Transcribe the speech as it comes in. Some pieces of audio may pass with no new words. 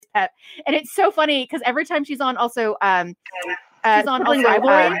Pep. And it's so funny because every time she's on also she's on also,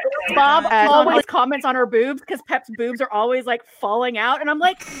 Rivalry, Bob always comments on her boobs because Pep's boobs are always like falling out. And I'm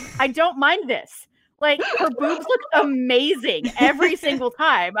like, I don't mind this. Like, her boobs look amazing every single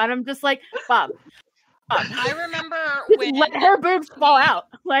time. And I'm just like, Bob. I remember when let her boobs fall out.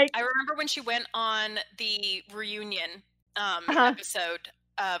 Like, I remember when she went on the reunion episode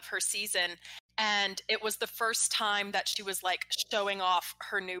of her season, and it was the first time that she was like showing off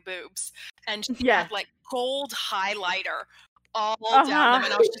her new boobs, and she had like gold highlighter all down them,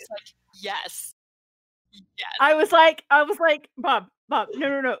 and I was just like, yes. I was like, Bob,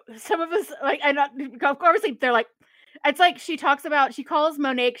 no. Some of us like, and obviously they're like, it's like she calls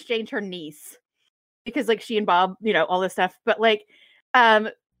Monet Exchange her niece because like she and Bob, you know, all this stuff. But like,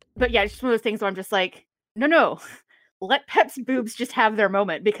 but yeah, it's just one of those things where I'm just like, no, let Pep's boobs just have their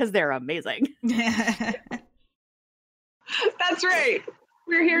moment because they're amazing. That's right.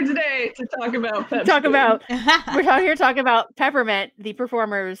 We're here today to talk about Pep's we're here to talk about Peppermint, the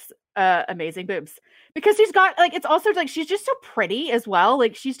performer's amazing boobs. Because she's got like, it's also like she's just so pretty as well.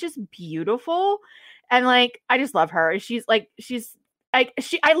 Like she's just beautiful. And like I just love her.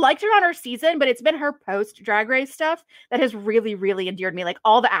 I liked her on her season, but it's been her post Drag Race stuff that has really, really endeared me. Like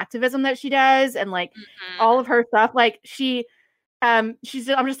all the activism that she does and like all of her stuff. Like I'm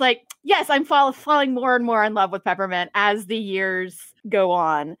just like, yes, I'm falling more and more in love with Peppermint as the years go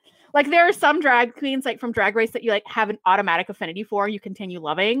on. Like there are some drag queens like from Drag Race that you like have an automatic affinity for, you continue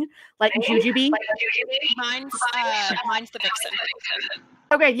loving, like Jujubee. Mine's the Vixen.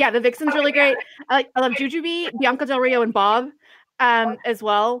 Okay, yeah, the Vixen's really great. I love Jujubee, Bianca Del Rio, and Bob as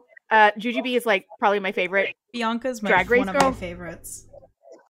well. Jujubee is like probably my favorite. Bianca's Drag Race one of my favorites.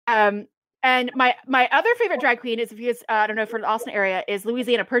 And my other favorite drag queen is, if you guys, I don't know, for the Austin area, is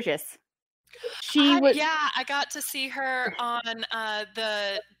Louisiana Purchase. I got to see her on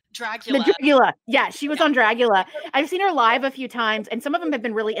the Dragula. Yeah, she was on Dragula. I've seen her live a few times, and some of them have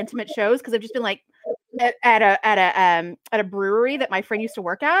been really intimate shows because I've just been like at a brewery that my friend used to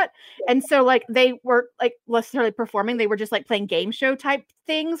work at, and so like they were like necessarily performing; they were just like playing game show type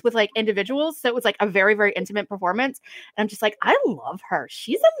things with like individuals. So it was like a very, very intimate performance. And I'm just like, I love her.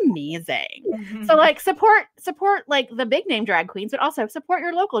 She's amazing. Mm-hmm. So like support like the big name drag queens, but also support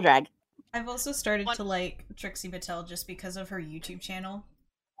your local drag. I've also started to like Trixie Mattel just because of her YouTube channel.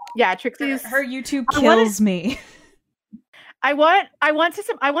 Yeah, Trixie's her YouTube kills me. I want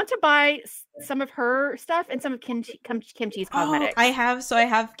to buy some of her stuff and some of Kimchi's cosmetics. I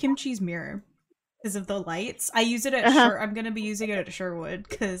have Kimchi's mirror because of the lights. I use it at I'm gonna be using it at Sherwood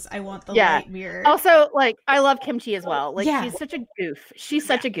because I want the light mirror. Also, like I love Kimchi as well. Like she's such a goof. She's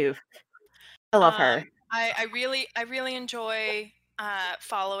such a goof. I love her. I really enjoy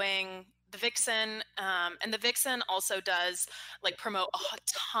following the Vixen, and the Vixen also does like promote a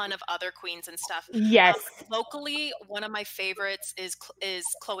ton of other queens and stuff. Yes. Locally, one of my favorites is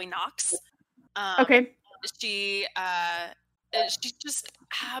Chloe Knox. Okay. She's just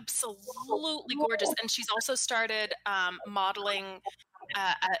absolutely gorgeous, and she's also started modeling,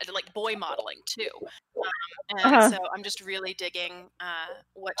 like boy modeling too. And so I'm just really digging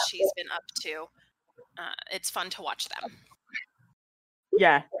what she's been up to. It's fun to watch them.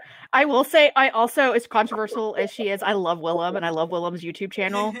 Yeah. I will say, I also, as controversial as she is, I love Willem, and I love Willem's YouTube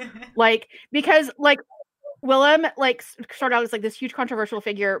channel. Like, because, like, Willem, like, started out as, like, this huge controversial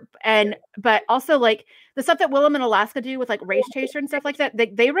figure, but also, like, the stuff that Willem and Alaska do with, like, Race Chaser and stuff like that,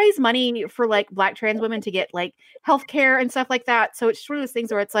 they raise money for, like, Black trans women to get, like, healthcare and stuff like that. So it's sort of those things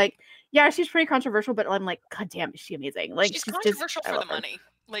where it's like, yeah, she's pretty controversial, but I'm like, God damn, is she amazing. Like, she's controversial for the money.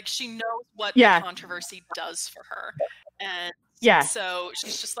 Like, she knows what the controversy does for her. And so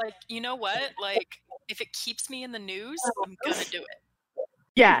she's just like, you know what? Like, if it keeps me in the news, I'm gonna do it.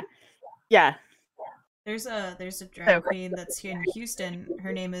 Yeah. Yeah. There's a drag queen that's here in Houston.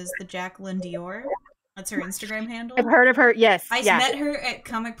 Her name is the Jacqueline Dior. That's her Instagram handle. I've heard of her. Yes. I met her at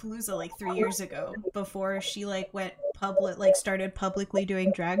Comicpalooza like 3 years ago before she like went public, like started publicly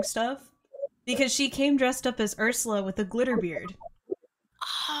doing drag stuff, because she came dressed up as Ursula with a glitter beard.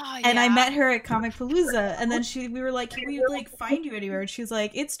 And I met her at Comicpalooza, and then we were like, can we like find you anywhere? And she was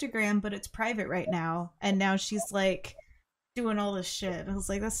like, Instagram, but it's private right now. And now she's like doing all this shit. I was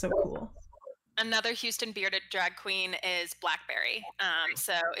like, that's so cool. Another Houston bearded drag queen is Blackberry.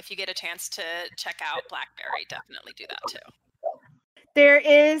 So if you get a chance to check out Blackberry, definitely do that too. There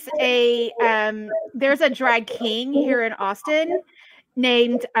is there's a drag king here in Austin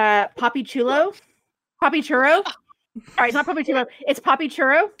named Poppy Chulo. Poppy Churro. Sorry, it's not Poppy Churro. It's Poppy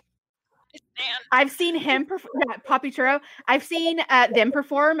Churro. I've seen him perform. Poppy Churro. I've seen them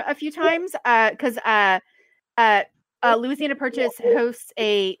perform a few times because Louisiana Purchase hosts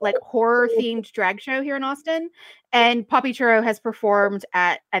a like horror themed drag show here in Austin, and Poppy Churro has performed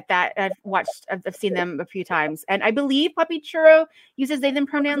at that. I've seen them a few times, and I believe Poppy Churro uses they them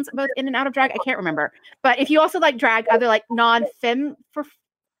pronouns both in and out of drag. I can't remember, but if you also like drag, other like non-femme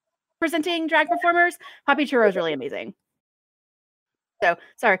presenting drag performers, Poppy Churro is really amazing. So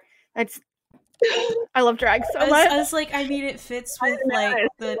sorry, I love drag so much. I was like, I mean, it fits with like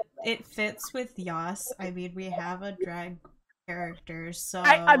it fits with Yas. I mean, we have a drag character, so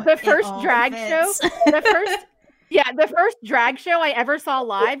the first drag show, the first drag show I ever saw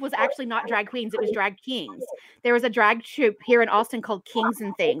live was actually not drag queens; it was drag kings. There was a drag troupe here in Austin called Kings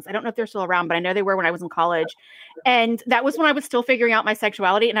and Things. I don't know if they're still around, but I know they were when I was in college, and that was when I was still figuring out my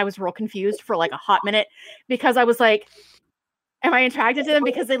sexuality, and I was real confused for like a hot minute because I was like, am I attracted to them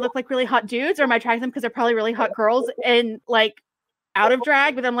because they look like really hot dudes, or am I attracted to them because they're probably really hot girls and like out of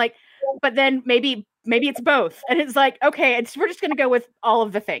drag? But I'm like, but then maybe it's both. And it's like, okay, we're just going to go with all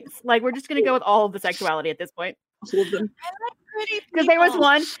of the things. Like, we're just going to go with all of the sexuality at this point. Because there was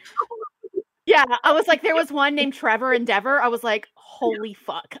one. Yeah, I was like, there was one named Trevor Endeavor. I was like, holy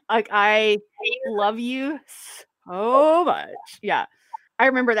fuck. Like, I love you so much. Yeah, I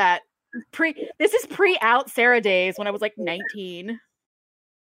remember that. This is pre-out Sarah days when I was like 19.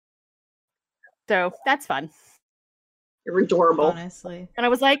 So that's fun. You're adorable. Honestly. And I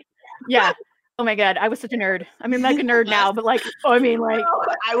was like, yeah. Oh my god, I was such a nerd. I mean, like a nerd now, but like, I mean, like,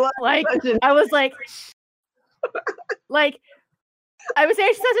 I was like, I was like, I would say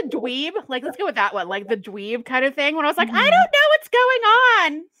I said a dweeb. Like, let's go with that one, like the dweeb kind of thing. When I was like, I don't know what's going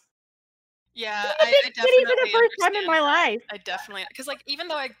on. Yeah, I definitely for the first time in my life. I definitely, because like even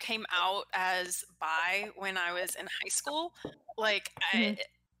though I came out as bi when I was in high school, like I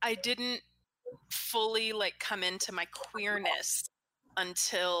didn't fully like come into my queerness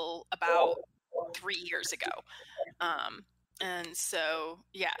until about 3 years ago, and so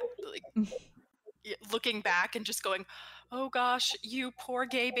yeah, like looking back and just going, oh gosh, you poor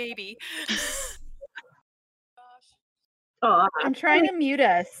gay baby. I'm trying to mute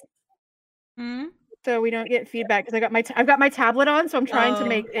us. So we don't get feedback because I've got my tablet on, so I'm trying to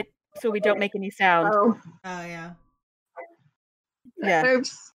make it so we don't make any sound. Oh yeah. Yeah.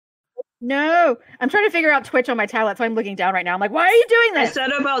 Oops. No, I'm trying to figure out Twitch on my tablet, so I'm looking down right now. I'm like, why are you doing this? I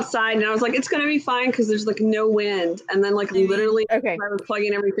set up outside, and I was like, it's gonna be fine because there's like no wind, and then like literally, I was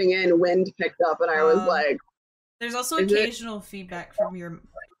plugging everything in, wind picked up, and I was like, there's also occasional feedback from your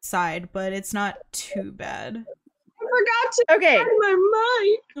side, but it's not too bad. I forgot to turn my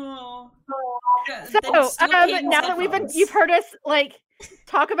mic. So now that you've heard us like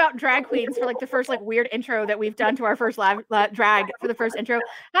talk about drag queens for like the first like weird intro that we've done to our first live drag for the first intro.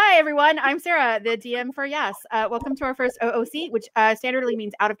 Hi everyone, I'm Sarah, the DM for Yas. Welcome to our first OOC, which standardly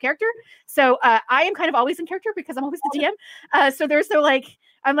means out of character. So I am kind of always in character because I'm always the DM. So there's no like,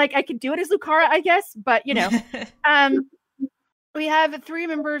 I'm like, I could do it as Lucara, I guess, but you know. We have 3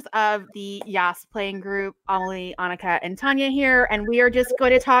 members of the Yas playing group, Amelie, Annika, and Tanya here, and we are just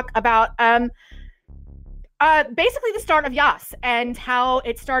going to talk about basically the start of Yas and how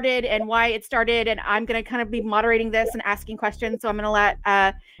it started and why it started. And I'm going to kind of be moderating this and asking questions. So I'm going to let,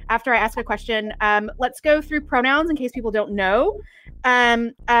 after I ask a question, let's go through pronouns in case people don't know.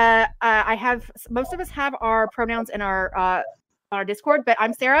 Most of us have our pronouns in our Discord, but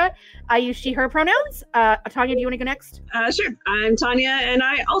I'm Sarah. I use she, her pronouns. Tanya, do you want to go next? Sure. I'm Tanya, and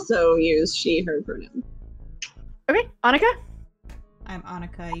I also use she, her pronouns. Okay. Annika? I'm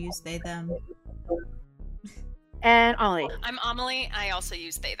Annika. I use they, them. And Amelie? I'm Amelie. I also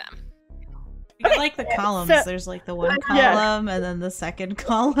use they, them. You got like the columns. So, there's like the one column and then the second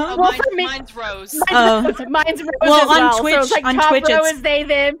column. Oh, mine's rows. Mine's rows well, as on Twitch, so it's like on top Twitch, row is they,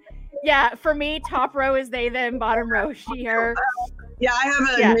 them. Yeah, for me, top row is they, them, bottom row, she, her. Yeah, I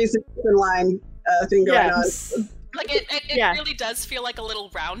have an amazing line thing going on. Like it really does feel like a little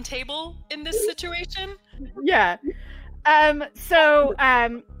round table in this situation. Yeah. So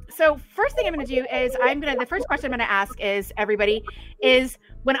first thing I'm going to do is the first question I'm going to ask is everybody is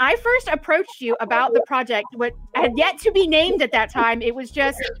when I first approached you about the project, what had yet to be named at that time, it was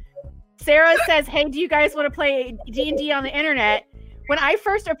just Sarah says, hey, do you guys want to play D&D on the internet? When I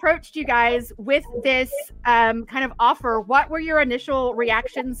first approached you guys with this kind of offer, what were your initial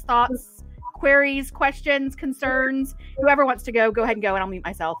reactions, thoughts, queries, questions, concerns? Whoever wants to go ahead and go, and I'll mute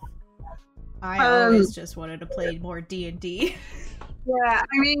myself. I always just wanted to play more D&D. Yeah,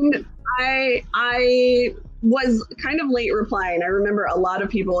 I mean, I was kind of late replying. I remember a lot of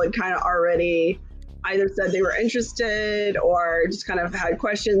people had kind of already either said they were interested or just kind of had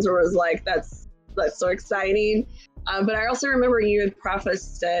questions or was like, that's so exciting. But I also remember you had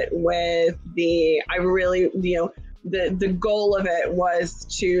prefaced it with I really, the goal of it was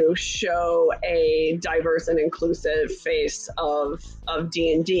to show a diverse and inclusive face of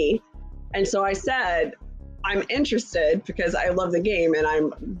D&D. And so I said, I'm interested because I love the game and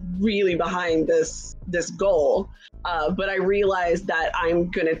I'm really behind this goal. But I realized that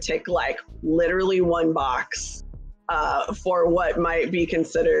I'm gonna tick like literally one box for what might be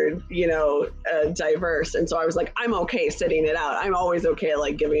considered, diverse. And so I was like, I'm okay sitting it out. I'm always okay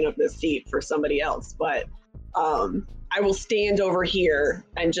like giving up this seat for somebody else, but I will stand over here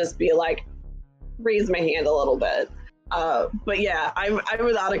and just be like, raise my hand a little bit. But yeah, I'm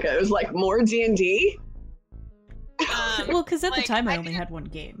with Annika. It was like more D&D. Well, because at the time I only had one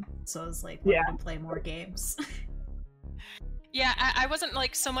game, so I was like, wanting to play more games. Yeah, I wasn't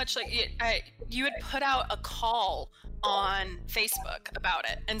like so much like you had put out a call on Facebook about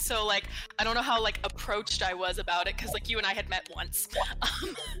it, and so like I don't know how like approached I was about it because like you and I had met once,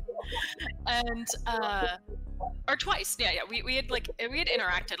 and or twice. Yeah, we had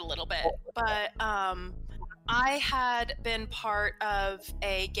interacted a little bit, but I had been part of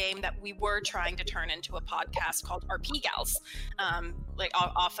a game that we were trying to turn into a podcast called RP Gals, like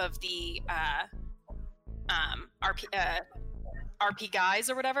off of the RP Guys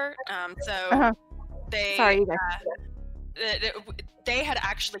or whatever. They they had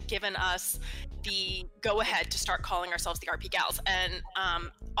actually given us the go-ahead to start calling ourselves the RP Gals, and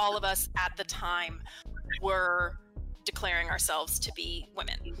all of us at the time were declaring ourselves to be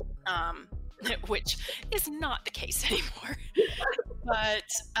women. Which is not the case anymore.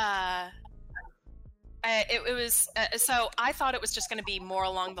 But it was so I thought it was just going to be more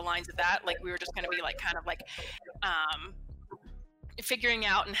along the lines of that, like we were just going to be like kind of like figuring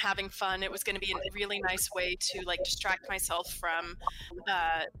out and having fun. It was going to be a really nice way to like distract myself from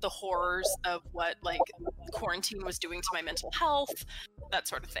the horrors of what like quarantine was doing to my mental health, that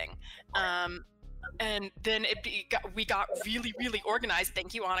sort of thing. And then we got really, really organized.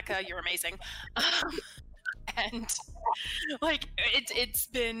 Thank you, Annika. You're amazing. And like it's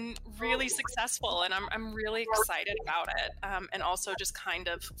been really successful, and I'm really excited about it. And also just kind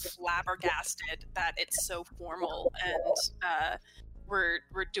of flabbergasted that it's so formal and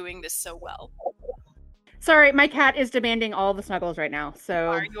we're doing this so well. Sorry, my cat is demanding all the snuggles right now. So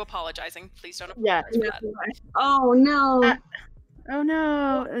are you apologizing? Please don't apologize for that. Oh no. Oh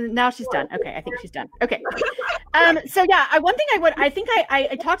no! Now she's done. Okay, I think she's done. Okay. So yeah, one thing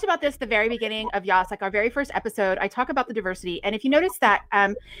I talked about this at the very beginning of Yas, like our very first episode. I talk about the diversity, and if you notice that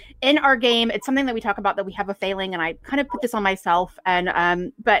in our game, it's something that we talk about that we have a failing, and I kind of put this on myself.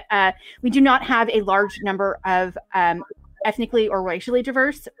 And but we do not have a large number of ethnically or racially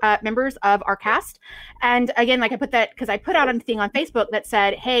diverse members of our cast. And again, like I put that because I put out a thing on Facebook that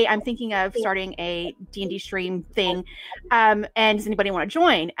said, hey, I'm thinking of starting a D&D stream thing. And does anybody want to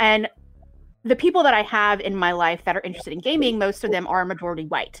join? And the people that I have in my life that are interested in gaming, most of them are majority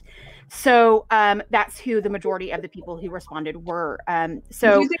white. So that's who the majority of the people who responded were.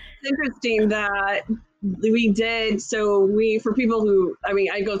 So it's interesting that we did. So for people who,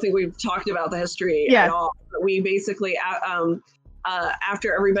 I don't think we've talked about the history at all. But we basically,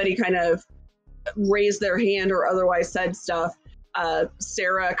 after everybody kind of raised their hand or otherwise said stuff,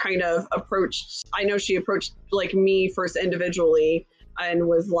 Sarah kind of approached, I know she approached like me first individually and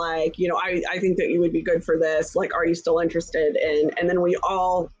was like, I think that you would be good for this. Like, are you still interested? And then we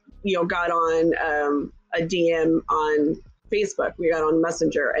all, got on a DM on Facebook. We got on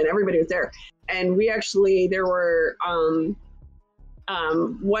Messenger and everybody was there. And we actually, there were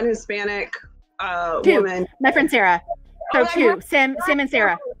one Hispanic woman. My friend Sarah. So two, Sam and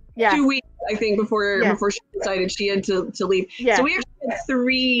Sarah. Yeah. 2 weeks, I think, before she decided she had to leave. Yeah. So we actually had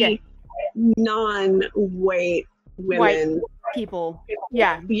three non-white women. White people.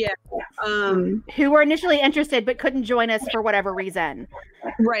 Yeah. Yeah. Who were initially interested but couldn't join us for whatever reason.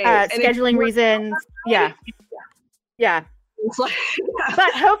 Right. Scheduling reasons. Yeah. Yeah. Like,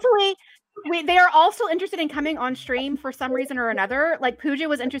 but hopefully they are all still interested in coming on stream for some reason or another. Like Pooja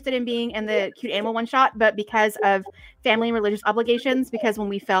was interested in being in the Cute Animal one shot, but because of family and religious obligations, because when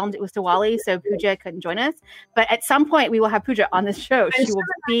we filmed it was Diwali, so Pooja couldn't join us. But at some point we will have Pooja on this show. She will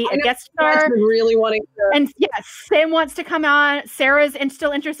be a guest star. Really wanting to. And yes, Sam wants to come on. Sarah's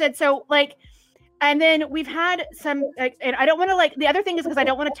still interested. So like, and then we've had some, and I don't want to the other thing is because I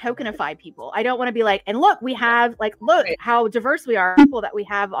don't want to tokenify people. I don't want to be like, and look, we have look how diverse we are, people that we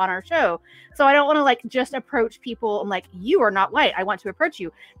have on our show. So I don't want to just approach people and you are not white. I want to approach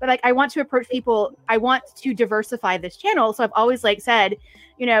you, but I want to approach people. I want to diversify this channel. So I've always said,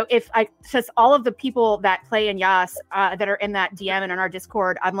 if since all of the people that play in Yas that are in that DM and in our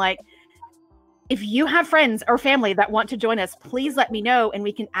Discord, I'm like, if you have friends or family that want to join us, please let me know and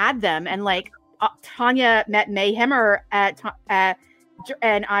we can add them and Tanya met May Hemmer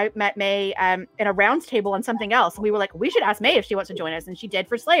and I met May in a rounds table on something else. And we were like, we should ask May if she wants to join us. And she did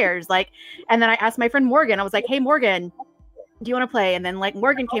for Slayers. And then I asked my friend Morgan, I was like, hey, Morgan, do you want to play? And then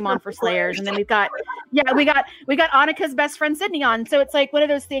Morgan came on for Slayers. And then we got Annika's best friend Sydney on. So it's one of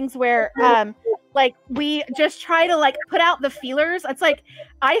those things where we just try to put out the feelers. It's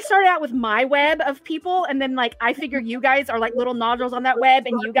I started out with my web of people, and then I figure you guys are little nodules on that web,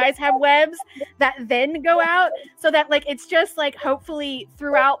 and you guys have webs that then go out, so that it's just hopefully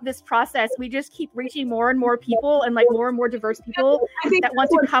throughout this process we just keep reaching more and more people and more and more diverse people that want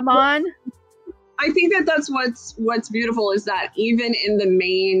to come on. I think that's what's beautiful is that even in the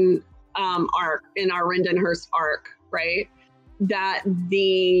main arc, in our Rindenhurst arc, right, that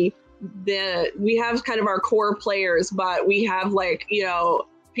we have kind of our core players, but we have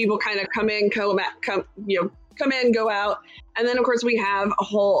people kind of come in, go out. And then of course we have a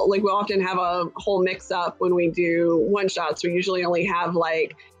whole, we often have a whole mix up when we do one shots. We usually only have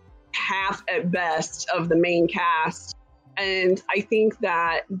half at best of the main cast. And I think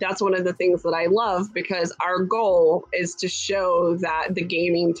that that's one of the things that I love, because our goal is to show that the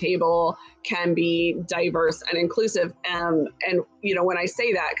gaming table can be diverse and inclusive. And when I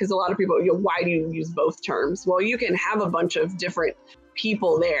say that, because a lot of people, why do you use both terms? Well, you can have a bunch of different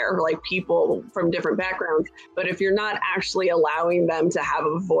people there, people from different backgrounds. But if you're not actually allowing them to have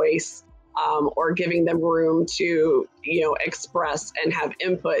a voice or giving them room to, express and have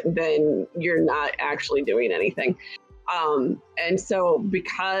input, then you're not actually doing anything. And so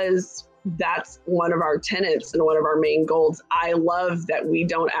because that's one of our tenets and one of our main goals, I love that we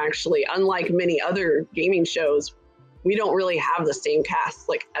don't actually, unlike many other gaming shows, we don't really have the same cast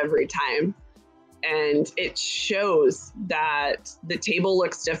every time. And it shows that the table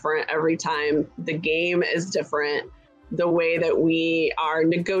looks different every time. The game is different. The way that we are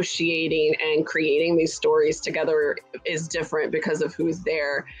negotiating and creating these stories together is different because of who's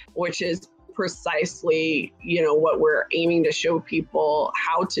there, which is precisely what we're aiming to show people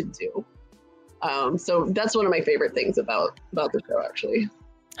how to do. So that's one of my favorite things about the show, actually.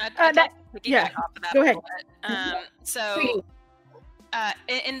 I'd like to piggyback off of that. Go ahead. So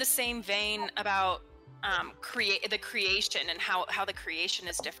in the same vein about the creation and how the creation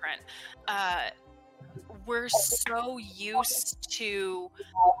is different, we're so used to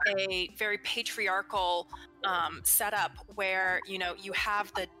a very patriarchal setup where you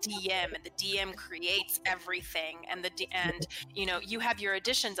have the DM, and the DM creates everything, and you have your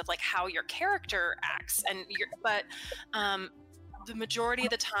additions of how your character acts, but the majority of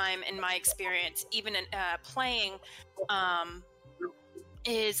the time, in my experience, even in playing,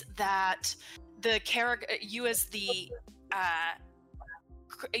 is that the character, you as the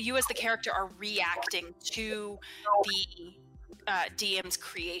character are reacting to the DM's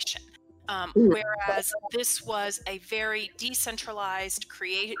creation. Whereas this was a very decentralized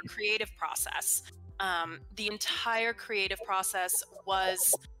creative process. The entire creative process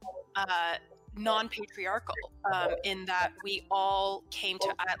was non-patriarchal in that we all came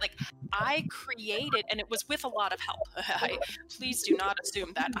to I created, and it was with a lot of help. Please do not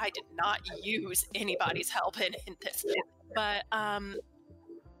assume that I did not use anybody's help in this, but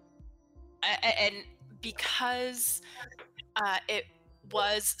and because it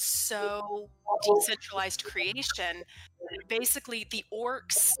was so decentralized creation, basically the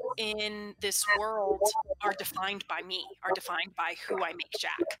orcs in this world are defined by me, are defined by who I make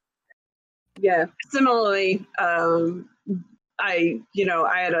Jack. Yeah. Similarly, I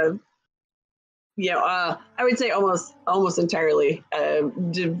had a, I would say almost entirely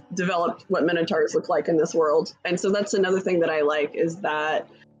developed what Minotaurs look like in this world. And so that's another thing that I like, is that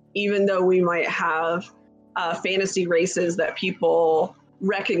even though we might have fantasy races that people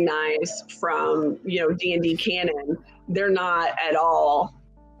recognize from, D&D canon, they're not at all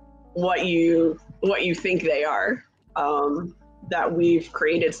what you think they are. That we've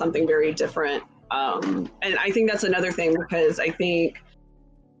created something very different. And I think that's another thing, because I think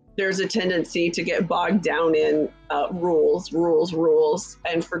there's a tendency to get bogged down in rules,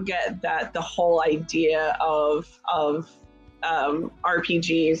 and forget that the whole idea of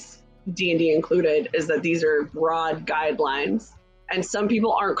RPGs, D&D included, is that these are broad guidelines. And some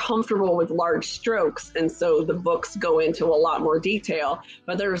people aren't comfortable with large strokes, and so the books go into a lot more detail,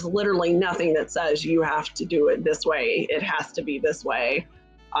 but there's literally nothing that says you have to do it this way, it has to be this way.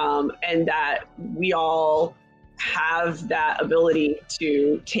 And that we all have that ability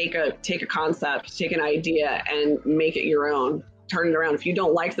to take a concept, take an idea, and make it your own, turn it around. If you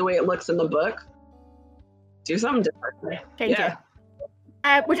don't like the way it looks in the book, do something different. Change it.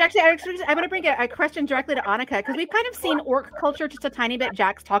 Which actually, I'm going to bring a question directly to Annika, because we've kind of seen orc culture just a tiny bit.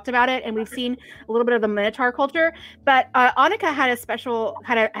 Jax talked about it, and we've seen a little bit of the Minotaur culture. But Annika had a special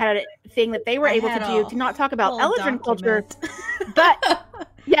had a thing that they were able to do to not talk about Eladrin culture. But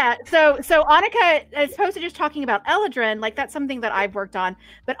yeah, so Annika, as opposed to just talking about Eladrin, like that's something that I've worked on.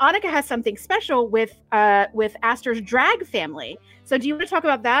 But Annika has something special with Aster's drag family. So do you want to talk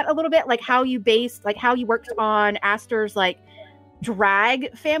about that a little bit, like how you worked on Aster's like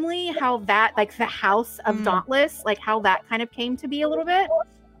drag family, how that, like the House of Dauntless, like how that kind of came to be a little bit?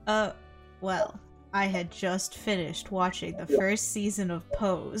 Well, I had just finished watching the first season of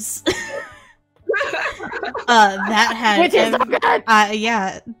Pose. That had, which is so good.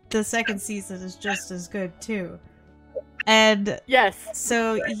 Yeah, the second season is just as good too. And yes,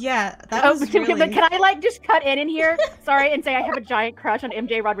 so yeah, that was really... Can I like just cut in here? Sorry, and say I have a giant crush on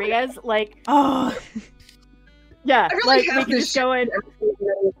MJ Rodriguez. Like, oh. Yeah, like we can just go in.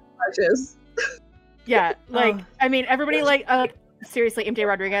 Yeah, like I mean, everybody like seriously, MJ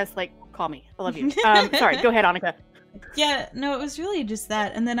Rodriguez, like call me. I love you. Sorry, go ahead, Annika. Yeah, no, it was really just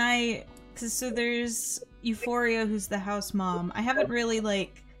that, and then so there's Euphoria, who's the house mom. I haven't really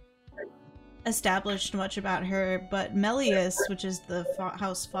like established much about her, but Melius, which is the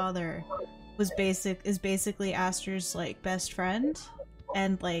house father, is basically Aster's like best friend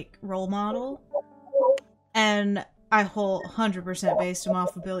and like role model. And I 100% based him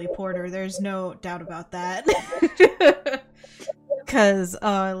off of Billy Porter. There's no doubt about that. Because,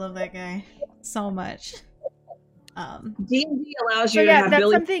 I love that guy so much. D&D allows you to have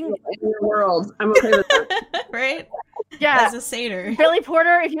Billy something... in your world. I'm okay with that. Right? Yeah. As a satyr. Billy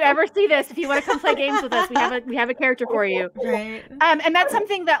Porter, if you ever see this, if you want to come play games with us, we have a character for you. Right. And that's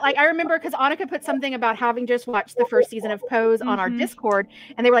something that like I remember because Annika put something about having just watched the first season of Pose on our Discord,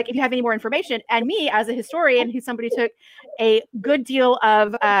 and they were like, if you have any more information. And me, as a historian who's somebody who took a good deal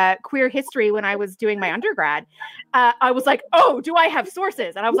of queer history when I was doing my undergrad, I was like, oh, do I have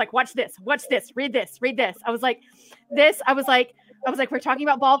sources? And I was like, watch this, read this. I was like, we're talking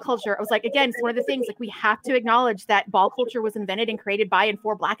about ball culture. I was like, again, it's one of the things, like, we have to acknowledge that ball culture was invented and created by and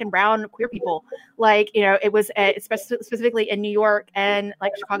for Black and brown queer people. Like, you know, it was specifically in New York and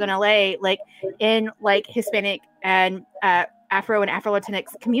like Chicago and LA, like in like Hispanic and Afro and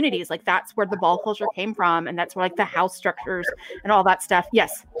Afro-Latinx communities. Like that's where the ball culture came from. And that's where like the house structures and all that stuff.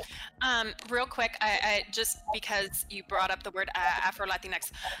 Yes. Real quick, I just because you brought up the word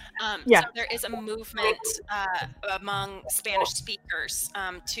Afro-Latinx. Yeah. So there is a movement among Spanish speakers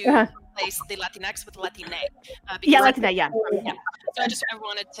to replace the Latinx with Latine. Latine, yeah. So I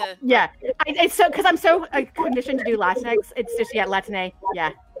wanted to. Yeah. It's so, because I'm so conditioned to do Latinx. It's just, Latine.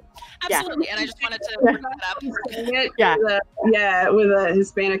 Yeah. Absolutely, and I just wanted to bring that up. With a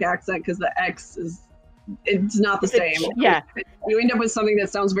Hispanic accent, because the X it's not the same. Yeah, you end up with something that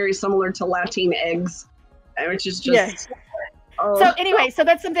sounds very similar to Latin eggs, which is just. Yeah. So anyway, so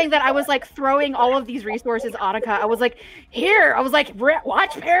that's something that I was like throwing all of these resources, Annika. I was like,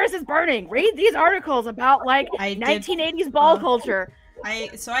 watch Paris is Burning. Read these articles about like 1980s ball culture. I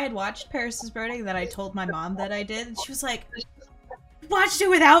had watched Paris is Burning, then I told my mom that I did, and she was like, watched it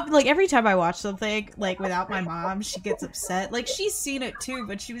without, like, every time I watch something like without my mom, she gets upset. Like, she's seen it too,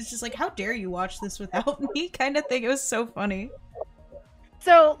 but she was just like, how dare you watch this without me, kind of thing. It was so funny.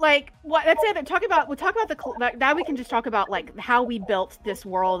 So like let's say that now we can just talk about like how we built this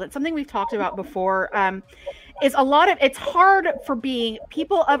world. It's something we've talked about before. Is it's hard for being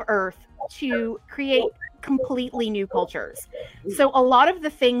people of Earth to create completely new cultures. So a lot of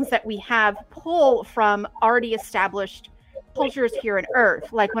the things that we have pull from already established cultures here on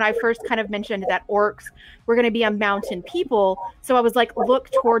Earth. Like when I first kind of mentioned that orcs were going to be a mountain people, so I was like,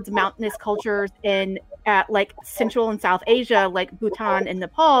 look towards mountainous cultures in like Central and South Asia, like Bhutan and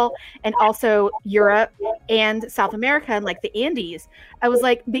Nepal, and also Europe and South America and like the Andes. I was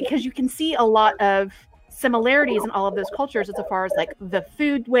like, because you can see a lot of similarities in all of those cultures as far as like the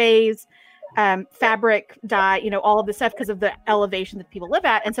food ways, fabric, dye, all of this stuff because of the elevation that people live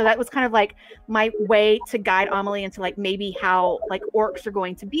at. And so that was kind of like my way to guide Amelie into like maybe how like orcs are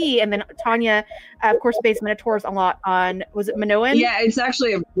going to be. And then Tanya, of course, based Minotaurs a lot on, was it Minoan? Yeah, it's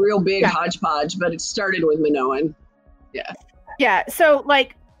actually a real big hodgepodge, but it started with Minoan. Yeah. Yeah. So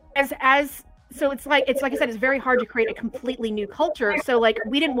like so it's like I said, it's very hard to create a completely new culture. So like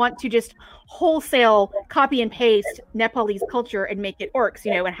we didn't want to just wholesale copy and paste Nepalese culture and make it orcs,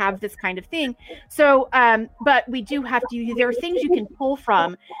 and have this kind of thing. So but we do have to, there are things you can pull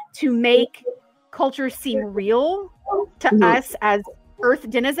from to make culture seem real to us as Earth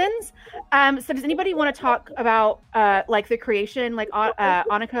denizens. So does anybody want to talk about like the creation, like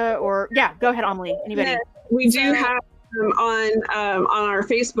Annika, or go ahead, Amelie. Anybody? Yeah, we do have on our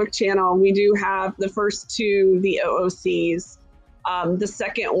Facebook channel, we do have the first two, the OOCs. The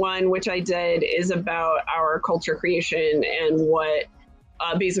second one, which I did, is about our culture creation and what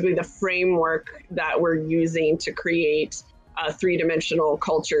basically the framework that we're using to create three-dimensional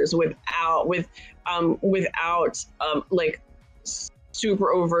cultures without like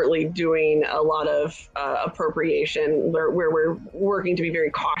super overtly doing a lot of appropriation, where we're working to be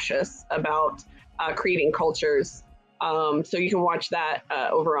very cautious about creating cultures. So you can watch that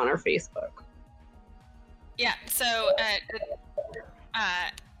over on our Facebook. Yeah, so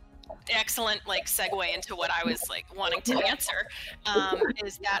excellent like segue into what I was like wanting to answer,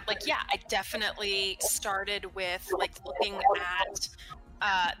 is that like, yeah, I definitely started with like looking at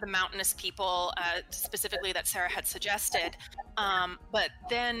the mountainous people, specifically that Sarah had suggested. But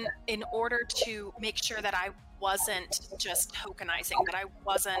then in order to make sure that I wasn't just tokenizing, that I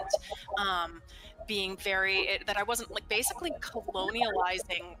wasn't that I wasn't like basically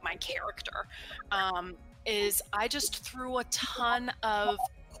colonializing my character, is I just threw a ton of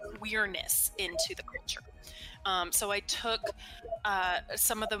queerness into the culture. So I took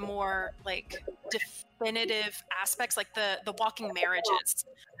some of the more like definitive aspects, like the walking marriages,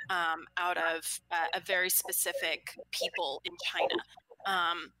 out of a very specific people in China,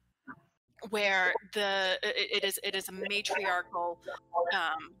 where it is a matriarchal.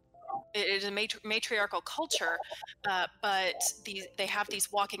 It is a matriarchal culture, but they have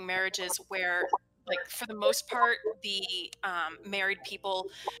these walking marriages where, like, for the most part, the married people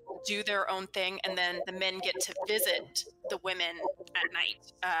do their own thing, and then the men get to visit the women at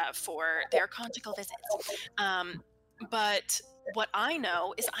night for their conjugal visits. But what I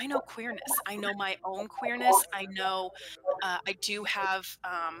know is I know queerness. I know my own queerness. I know I do have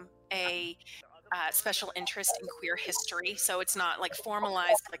a special interest in queer history. So it's not like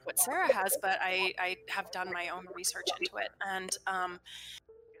formalized like what Sarah has, but I have done my own research into it. And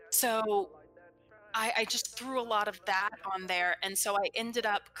so I just threw a lot of that on there. And so I ended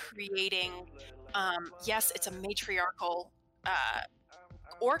up creating, yes, it's a matriarchal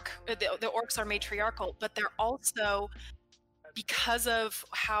orc. The orcs are matriarchal, but they're also, because of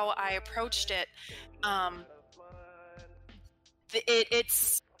how I approached it,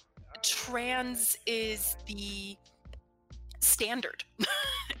 it's trans is the standard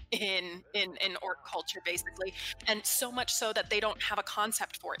in orc culture, basically, and so much so that they don't have a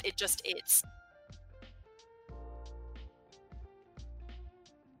concept for it. It just is.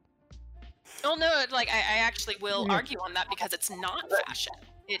 Oh no, like I actually will argue on that, because it's not fashion.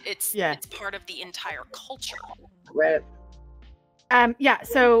 It's part of the entire culture. Right.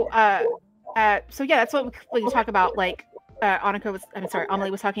 So that's what we talk about, like Amelie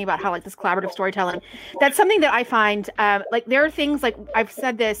was talking about how like this collaborative storytelling. That's something that I find like there are things, like I've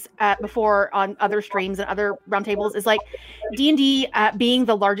said this before on other streams and other roundtables, is like D&D being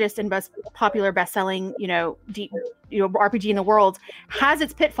the largest and most popular best-selling RPG in the world has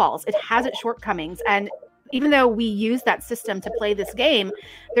its pitfalls. It has its shortcomings, and even though we use that system to play this game,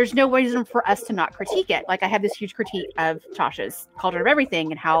 there's no reason for us to not critique it. Like I have this huge critique of Tasha's Cauldron of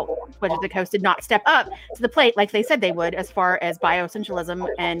Everything and how Wizards of the Coast did not step up to the plate like they said they would, as far as bioessentialism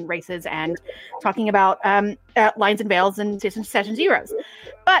and races and talking about lines and veils and session zeros.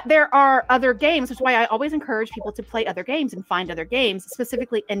 But there are other games, which is why I always encourage people to play other games and find other games,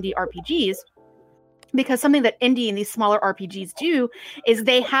 specifically indie RPGs. Because something that indie and these smaller RPGs do is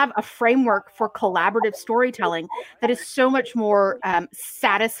they have a framework for collaborative storytelling that is so much more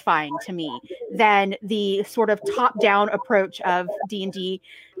satisfying to me than the sort of top-down approach of D&D,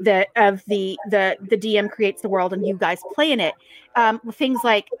 the DM creates the world and you guys play in it. Things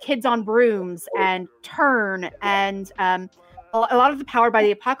like Kids on Brooms and Turn and a lot of the Powered by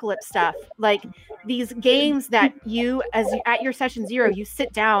the Apocalypse stuff, like these games that at your session zero, you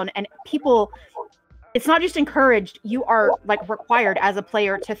sit down and people. It's not just encouraged, you are like required as a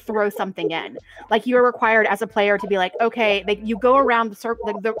player to throw something in. Like you are required as a player to be like, okay, you go around the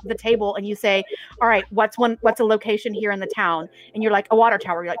circle, the table, and you say, all right, what's a location here in the town? And you're like, a water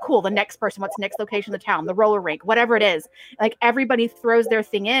tower. You're like, cool, the next person, what's the next location in the town? The roller rink, whatever it is. Like everybody throws their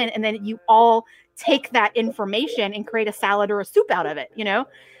thing in, and then you all take that information and create a salad or a soup out of it,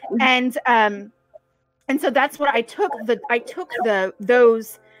 And so that's what I took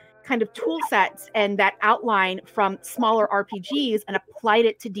those kind of tool sets and that outline from smaller RPGs and applied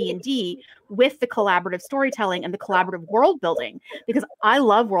it to D&D with the collaborative storytelling and the collaborative world building, because I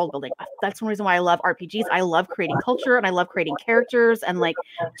love world building. That's one reason why I love RPGs. I love creating culture and I love creating characters and like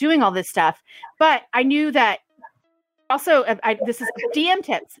doing all this stuff. But I knew that also, this is DM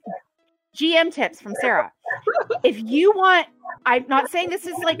tips. GM tips from Sarah. If you want, I'm not saying this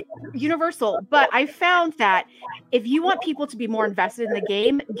is like universal, but I found that if you want people to be more invested in the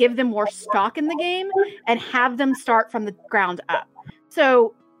game, give them more stock in the game and have them start from the ground up.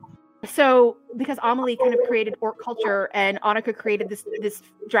 So because Amelie kind of created orc culture and Annika created this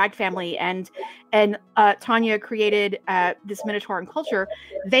drag family and Tanya created this Minotaur culture,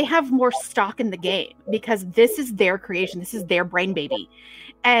 they have more stock in the game because this is their creation. This is their brain baby.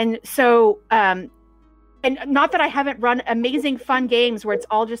 And so, and not that I haven't run amazing fun games where it's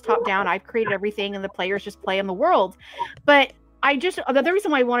all just top down. I've created everything and the players just play in the world. But the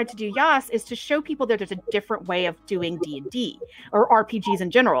reason why I wanted to do Yas is to show people that there's a different way of doing D&D or RPGs in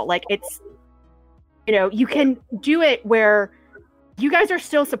general. Like it's, you can do it where you guys are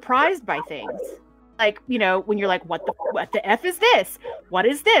still surprised by things. Like, when you're like, what the F is this? What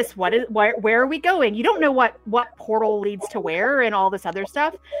is this? Where are we going? You don't know what portal leads to where and all this other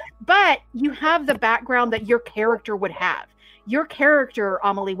stuff, but you have the background that your character would have. Your character,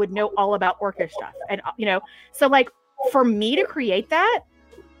 Amelie, would know all about orcish stuff. And, so like for me to create that,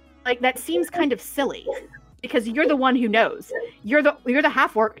 like that seems kind of silly because you're the one who knows. You're the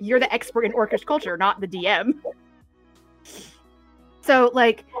half orc, you're the expert in orcish culture, not the DM. So,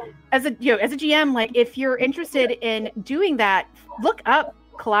 like, as a GM, like, if you're interested in doing that, look up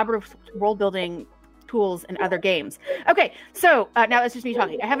collaborative world building tools in other games. Okay, so now it's just me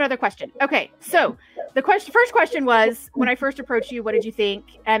talking. I have another question. Okay, so the first question was, when I first approached you, what did you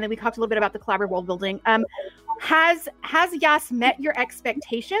think? And then we talked a little bit about the collaborative world building. Has Yas met your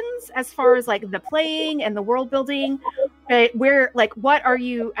expectations as far as like the playing and the world building? What are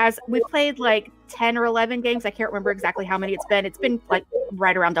you, as we've played like 10 or 11 games, I can't remember exactly how many it's been like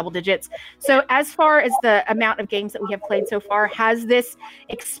right around double digits. So as far as the amount of games that we have played so far, has this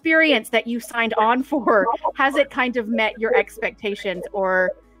experience that you signed on for, has it kind of met your expectations?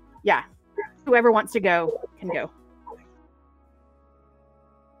 Or whoever wants to go can go.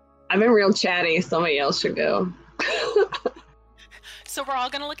 I've been real chatty. Somebody else should go. So we're all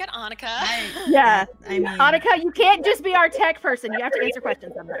going to look at Annika. I mean, Annika, you can't just be our tech person. You have to answer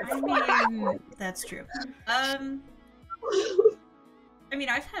questions sometimes. I mean, that's true. I mean,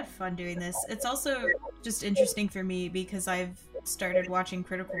 I've had fun doing this. It's also just interesting for me because I've started watching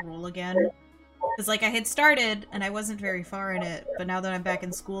Critical Role again. Because, like, I had started and I wasn't very far in it, but now that I'm back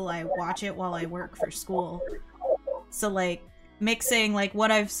in school, I watch it while I work for school. So, like, mixing like what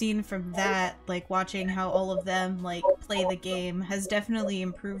I've seen from that, like watching how all of them like play the game has definitely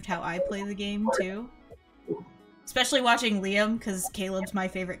improved how I play the game too. Especially watching Liam, because Caleb's my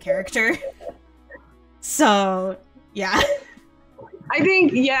favorite character. So yeah. I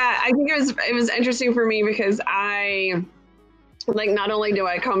think it was interesting for me because I like, not only do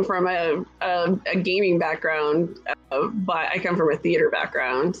I come from a gaming background, but I come from a theater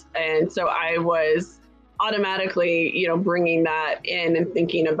background, and so I was automatically, bringing that in and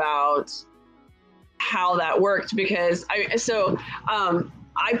thinking about how that worked, because I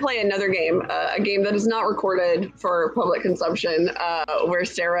play another game, a game that is not recorded for public consumption, where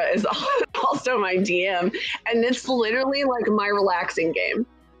Sarah is also my DM, and it's literally like my relaxing game.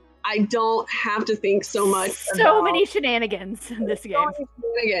 I don't have to think so much. So many shenanigans in this game.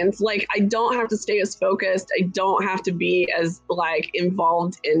 Shenanigans. Like, I don't have to stay as focused. I don't have to be as like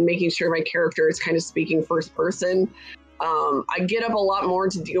involved in making sure my character is kind of speaking first person. I get up a lot more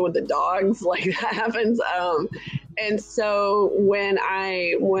to deal with the dogs. Like, that happens. And so when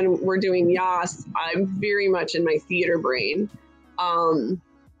we're doing Yas, I'm very much in my theater brain.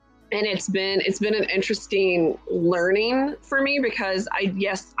 And it's been an interesting learning for me because I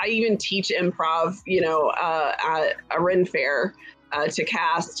even teach improv, at a Ren Fair to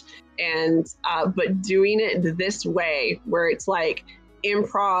cast, and but doing it this way where it's like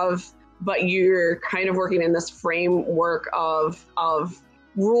improv, but you're kind of working in this framework of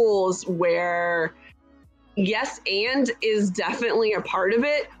rules where yes and is definitely a part of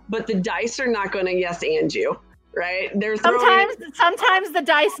it, but the dice are not going to yes and you. Right? Sometimes the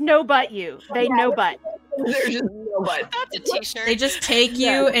dice no but you. They no but. There's just no but. That's a t-shirt. They just take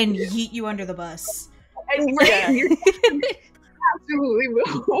you and yeet you under the bus. And you're absolutely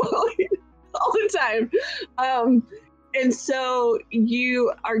all the time. And so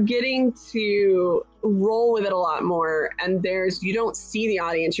you are getting to roll with it a lot more, and you don't see the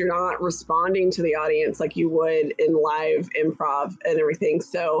audience. You're not responding to the audience like you would in live improv and everything.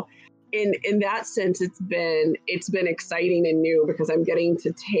 So in that sense, it's been exciting and new because I'm getting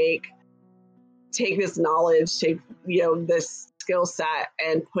to take this knowledge, this skill set,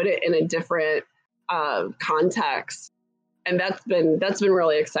 and put it in a different context, and that's been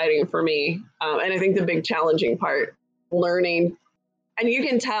really exciting for me. And I think the big challenging part, learning, And you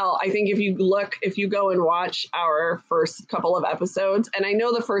can tell, I think if you go and watch our first couple of episodes, and I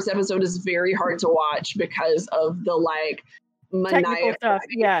know the first episode is very hard to watch because of the like Technical stuff.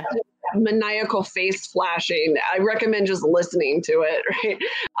 Yeah. maniacal face flashing. I recommend just listening to it, right?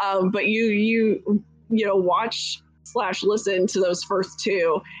 But you watch / listen to those first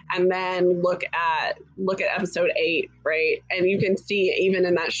two, and then look at episode 8, right? And you can see even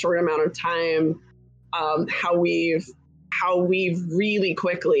in that short amount of time how we've really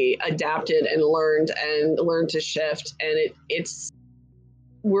quickly adapted and learned to shift, and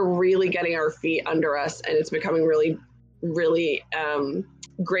we're really getting our feet under us, and it's becoming really, really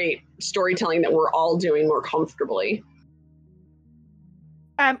great storytelling that we're all doing more comfortably.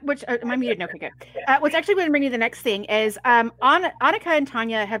 Which am I muted? No, okay, good. What's actually going to bring me the next thing is Annika and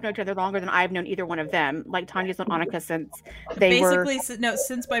Tanya have known each other longer than I've known either one of them. Like Tanya's known Annika since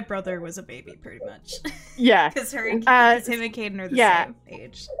since my brother was a baby, pretty much. Yeah, because him and Caden are the same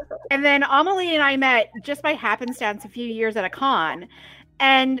age. And then Amelie and I met just by happenstance a few years at a con.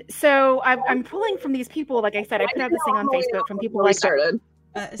 And so I'm pulling from these people. Like I said, I put out this thing on Facebook from people like started.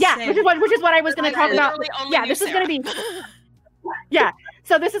 Which is what I was going to talk about. Yeah, this is going to be. Yeah.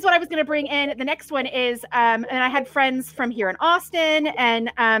 So this is what I was going to bring in. The next one is, and I had friends from here in Austin,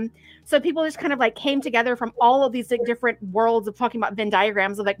 and so people just kind of like came together from all of these like, different worlds of talking about Venn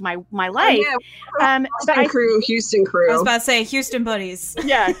diagrams of like my life. Houston crew. I was about to say Houston buddies.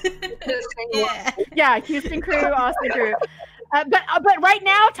 Yeah. Yeah, Houston crew, Austin crew. But right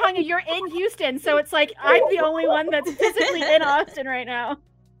now, Tanya, you're in Houston, so it's like I'm the only one that's physically in Austin right now,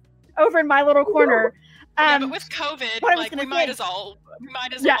 over in my little corner. But with COVID, like we might as well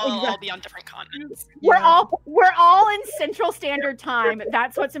all be on different continents. We're all in Central Standard Time.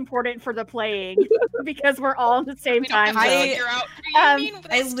 That's what's important for the playing, because we're all in the same time zone. I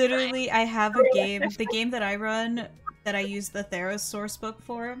have a game. The game that I run, that I use the Theros source book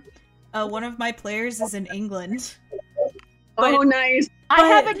for. One of my players is in England. Oh, nice. I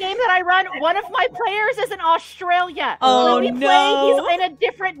have a game that I run. One of my players is in Australia. Oh, when we play, he's in a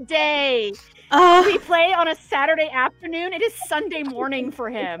different day. We play on a Saturday afternoon. It is Sunday morning for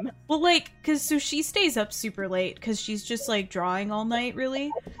him. Well, so she stays up super late because she's just, drawing all night,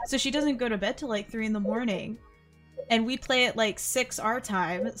 really. So she doesn't go to bed till, 3 in the morning. And we play at, 6 our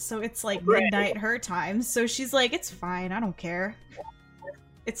time, so it's, midnight her time. So she's like, it's fine, I don't care.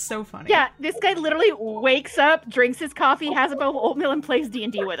 It's so funny. Yeah, this guy literally wakes up, drinks his coffee, has a bowl of oatmeal, and plays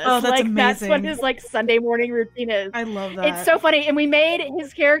D&D with us. Oh, that's amazing. That's what his, Sunday morning routine is. I love that. It's so funny. And we made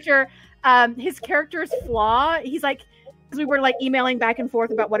his character's flaw. He's like, because we were emailing back and forth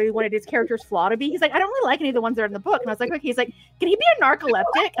about what he wanted his character's flaw to be. He's like, I don't really like any of the ones that are in the book. And I was like, okay. He's like, can he be a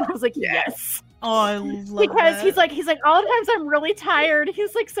narcoleptic? And I was like, yes. Oh, I love because that. he's like, all the times I'm really tired.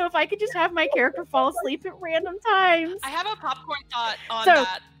 He's like, so if I could just have my character fall asleep at random times. I have a popcorn thought on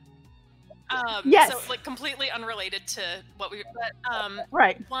that. Yes. So completely unrelated to what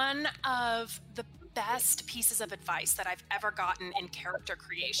right. One of the best pieces of advice that I've ever gotten in character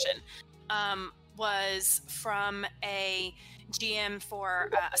creation was from a GM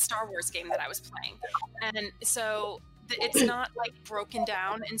for a Star Wars game that I was playing. And so it's not broken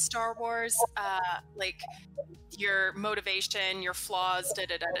down in Star Wars, your motivation, your flaws,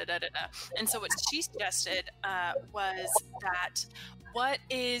 And so what she suggested was that what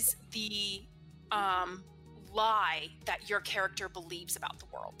is the lie that your character believes about the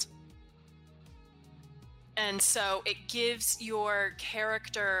world? And so it gives your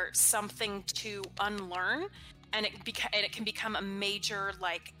character something to unlearn, and it can become a major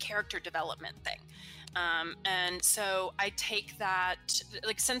character development thing. And so I take that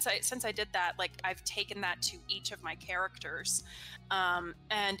since I did that, I've taken that to each of my characters,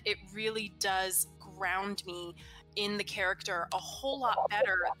 and it really does ground me in the character a whole lot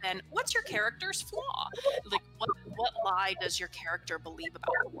better than what's your character's flaw? What lie does your character believe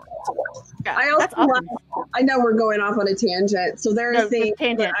about the world? Yeah, I know we're going off on a tangent. So there are things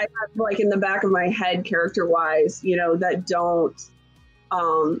that I have in the back of my head character wise, that don't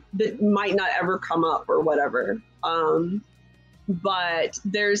that might not ever come up or whatever. But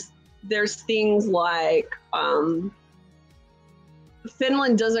there's things like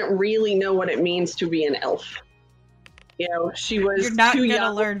Finland doesn't really know what it means to be an elf. She was You're not too gonna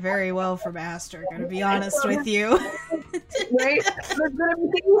young. learn very well from Aster, gonna be honest with you. Right? There's gonna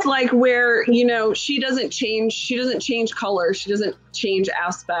be things where, she doesn't change color, she doesn't change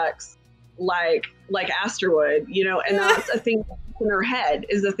aspects like Aster would, and that's a thing in her head,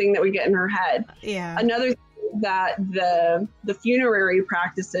 is the thing that we get in her head. Yeah. Another thing that the funerary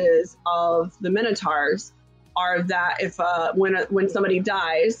practices of the Minotaurs are that if when somebody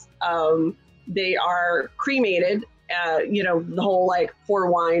dies, they are cremated you know, the whole like pour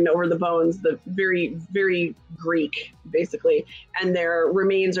wine over the bones, the very, very Greek, basically. And their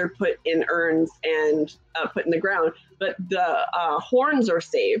remains are put in urns and put in the ground. But the horns are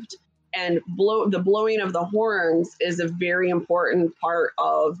saved. And the blowing of the horns is a very important part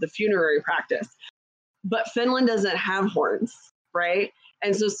of the funerary practice. But Finland doesn't have horns, right?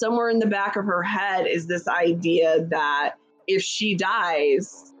 And so somewhere in the back of her head is this idea that if she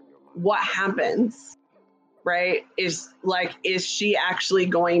dies, what happens, right? Is she actually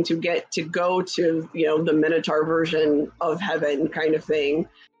going to get to go to, you know, the Minotaur version of heaven kind of thing?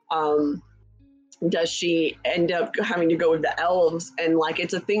 Does she end up having to go with the elves? And like,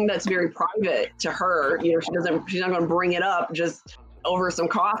 it's a thing that's very private to her. You know, she's not going to bring it up just over some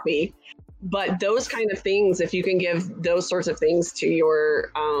coffee. But those kind of things, if you can give those sorts of things to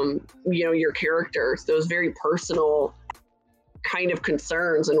your, you know, your characters, those very personal kind of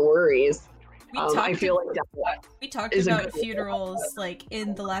concerns and worries, I feel like we talked about funerals like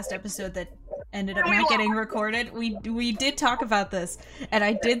in the last episode that ended up not getting recorded. We did talk about this, and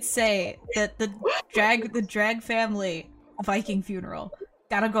I did say that the drag family Viking funeral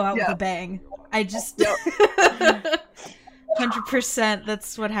gotta go out with a bang. I just 100%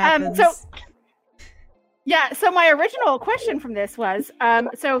 that's what happens. So my original question from this was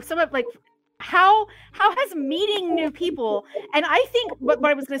so some of like how has meeting new people, and I think what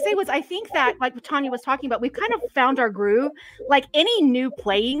I was going to say was I think that like what Tanya was talking about, we've kind of found our groove like any new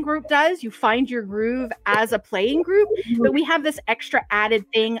playing group does. You find your groove as a playing group, but we have this extra added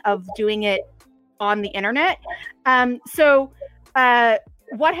thing of doing it on the internet.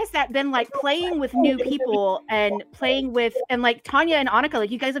 What has that been like playing with new people and playing with, and like Tanya and Annika, like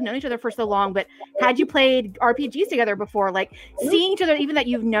you guys have known each other for so long, but had you played RPGs together before, like seeing each other, even that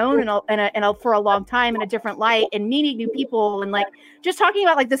you've known for a long time in a different light, and meeting new people, and like just talking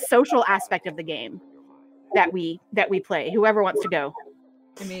about like the social aspect of the game that we play, whoever wants to go.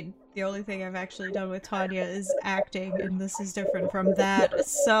 I mean, the only thing I've actually done with Tanya is acting, and this is different from that.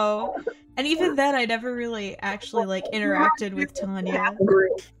 So, and even then, I never really actually like interacted with Tanya.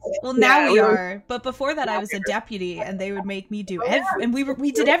 Well, now we are, but before that, I was a deputy, and they would make me do and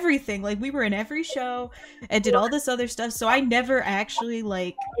we did everything. Like we were in every show and did all this other stuff. So I never actually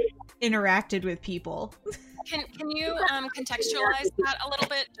like interacted with people. Can you contextualize that a little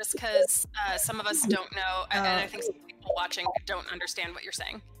bit, just because some of us don't know, and I think some people watching don't understand what you're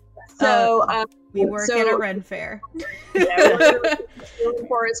saying. So we work at a Ren Fair.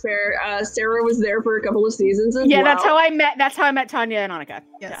 Forest Fair. Sarah was there for a couple of seasons as well. Yeah, that's how I met Tanya and Annika.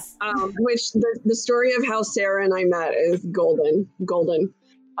 Yes. Which the story of how Sarah and I met is golden.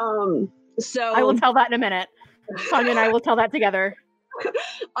 So I will tell that in a minute. Tanya and I will tell that together.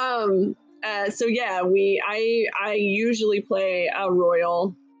 So yeah, I usually play a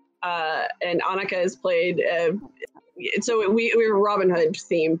royal, and Annika has played. So we're Robin Hood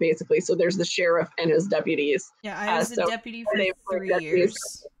theme basically. So there's the sheriff and his deputies. Yeah, I was a deputy for 3 years.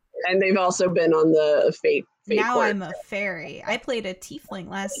 And they've also been on the Fate now court. I'm a fairy. I played a tiefling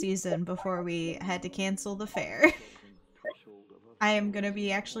last season before we had to cancel the fair. I am gonna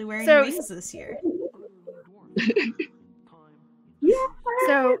be actually wearing wings this year.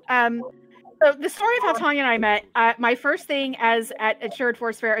 So the story of how Tanya and I met, my first thing at Sherwood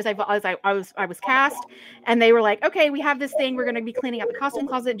Forest Fair is I was cast, and they were like, okay, we have this thing, we're going to be cleaning out the costume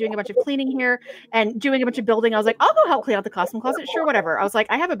closet, doing a bunch of cleaning here, and doing a bunch of building. I was like, I'll go help clean out the costume closet, sure, whatever. I was like,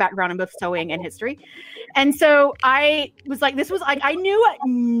 I have a background in both sewing and history, and so I was like, this was like, I knew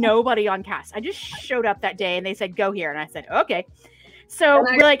nobody on cast. I just showed up that day, and they said, go here, and I said, okay. So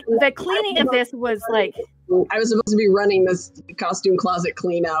like the cleaning of this was like, I was supposed to be running this costume closet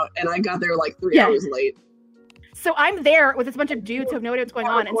clean out, and I got there like 3 hours late. So I'm there with this bunch of dudes who have no idea what's going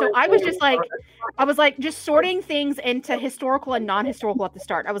on. And so I was just sorting things into historical and non-historical at the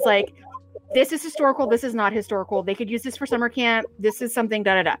start. I was like, this is historical, this is not historical. They could use this for summer camp. This is something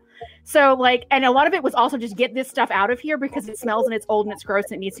da-da-da. So like, and a lot of it was also just get this stuff out of here because it smells and it's old and it's gross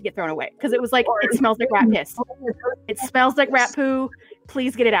and it needs to get thrown away. Because it was like, it smells like rat piss. It smells like rat poo.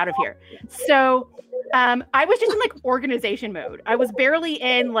 Please get it out of here. So I was just in like organization mode. I was barely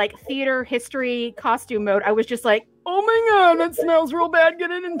in like theater, history, costume mode. I was just like, oh my God, that smells real bad.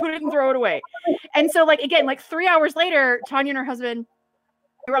 Get it and put it and throw it away. And so like, again, like 3 hours later, Tanya and her husband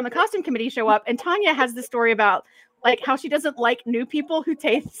who were on the costume committee show up, and Tanya has this story about like how she doesn't like new people who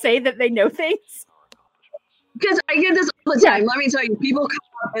say that they know things. Because I get this all the time. Let me tell you, people come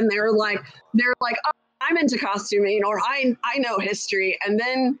up and they're like, oh, I'm into costuming, or I know history. And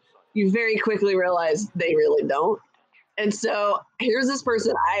then you very quickly realize they really don't. And so here's this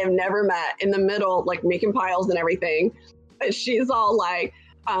person I have never met in the middle, like making piles and everything. And she's all like,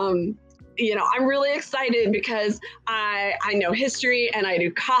 I'm really excited because I know history and I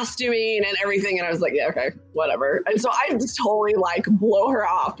do costuming and everything. And I was like, yeah, okay, whatever. And so I just totally like blow her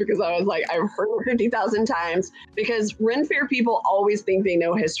off because I was like, I've heard it 50,000 times, because Ren Fair people always think they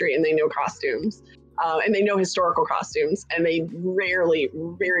know history and they know costumes and they know historical costumes, and they very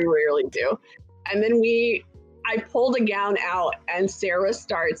rarely do. And then I pulled a gown out and Sarah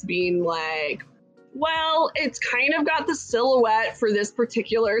starts being like, well, it's kind of got the silhouette for this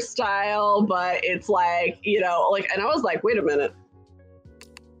particular style, but it's like, and I was like, wait a minute.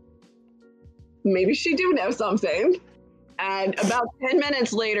 Maybe she do know something. And about 10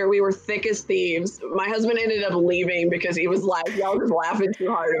 minutes later, we were thick as thieves. My husband ended up leaving because he was like, y'all just laughing too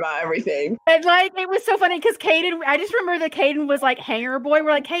hard about everything. And like, it was so funny because Caden, I just remember that Caden was like hanger boy. We're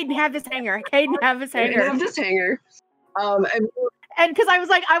like, Caden, have this hanger. Caden, have this hanger. Have this hanger. And because I was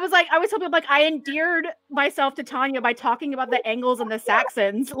telling people, like, I endeared myself to Tanya by talking about the Angles and the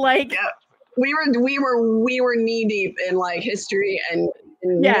Saxons. Like, yeah, we were knee deep in like history and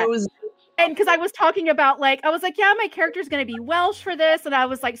nose. And because I was talking about like, I was like, yeah, my character's going to be Welsh for this, and I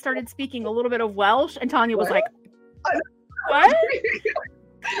was like, started speaking a little bit of Welsh, and Tanya was like, what?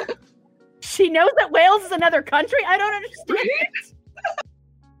 She knows that Wales is another country? I don't understand.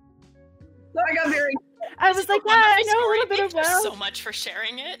 So I got very. I was like, yeah, I know a little bit of Welsh. So much for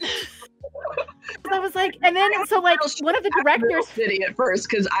sharing it. I was like, and then so like one of the directors did it at first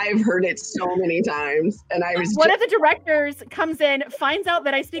because I've heard it so many times, and I was one of the directors comes in, finds out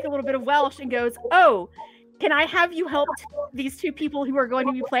that I speak a little bit of Welsh, and goes, "Oh, can I have you help these two people who are going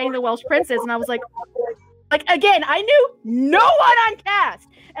to be playing the Welsh princes?" And I was like again, I knew no one on cast,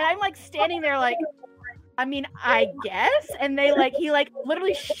 and I'm like standing there like, I mean, I guess. And they like, he like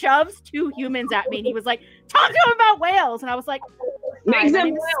literally shoves two humans at me, and he was like, talk to him about Wales. And I was like, hi, my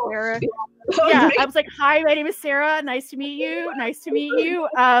name is Sarah. Yeah, I was like, hi, my name is Sarah. Nice to meet you.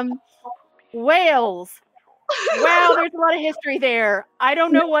 Wales. Wow, there's a lot of history there. I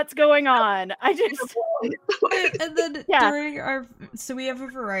don't know what's going on. I just. And then during so we have a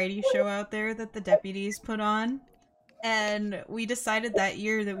variety show out there that the deputies put on. And we decided that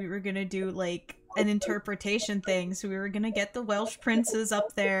year that we were going to do like an interpretation thing. So we were going to get the Welsh princes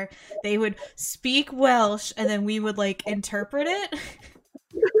up there. They would speak Welsh and then we would like interpret it.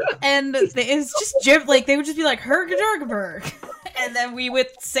 And it's just like they would just be like Hergadurgaberg. And then we would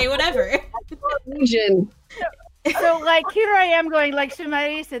say whatever. So like here I am going like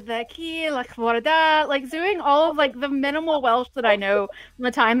Shumari said the key like Warda, like doing all of like the minimal Welsh that I know from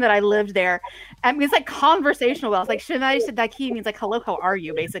the time that I lived there. It's like conversational Welsh. Like Shumari said that key means like hello, how are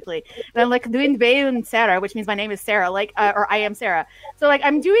you, basically. And I'm like doing Beun Sarah, which means my name is Sarah, like or I am Sarah. So like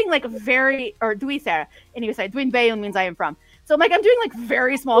I'm doing like Dwi Sarah. Anyway, sorry, Dwyn Beun means I am from. So like I'm doing like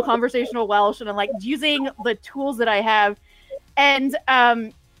very small conversational Welsh, and I'm like using the tools that I have. And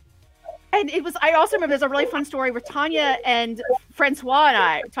it was, I also remember there's a really fun story with Tanya and Francois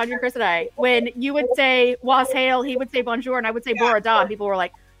and Tanya and Chris and I, when you would say Was Hail, he would say Bonjour, and I would say Borada. People were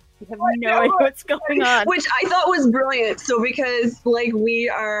like, you have no idea what's going on. Which I thought was brilliant. So because like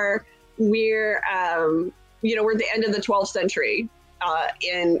we're at the end of the 12th century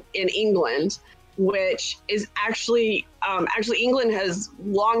in England, which is actually England has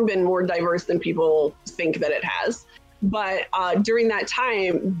long been more diverse than people think that it has. But during that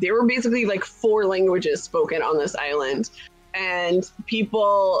time, there were basically like 4 languages spoken on this island, and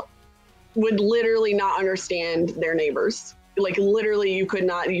people would literally not understand their neighbors. Like literally, you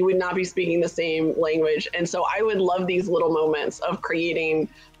would not be speaking the same language. And so I would love these little moments of creating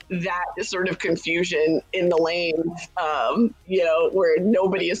that sort of confusion in the lane, where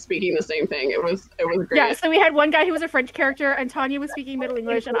nobody is speaking the same thing. It was great. Yeah, so we had one guy who was a French character, and Tanya was speaking Middle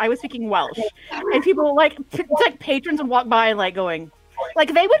English, and I was speaking Welsh. And people like patrons would walk by and like going,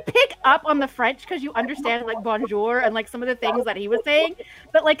 like they would pick up on the French because you understand like bonjour and like some of the things that he was saying,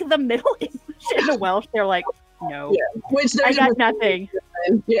 but like the Middle English and the Welsh, they're like, no, I got nothing.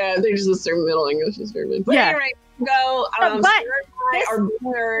 Yeah, they just assume Middle English is German. But anyway, go. But our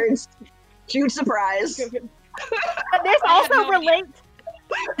nerds. Huge surprise. But this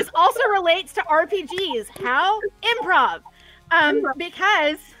also relates to RPGs. How? Improv.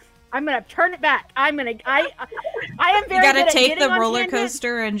 Because I'm gonna turn it back. I am very. You gotta take the roller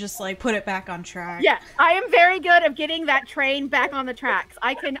coaster and just like put it back on track. Yeah, I am very good at getting that train back on the tracks.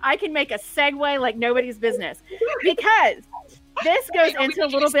 I can make a segue like nobody's business, because this goes into a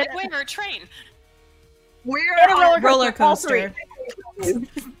little bit. Segue or a train? We're in a roller coaster.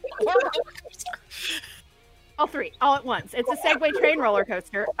 All three, all at once. It's a Segway train roller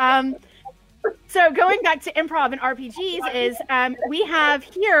coaster. So going back to improv and RPGs is we have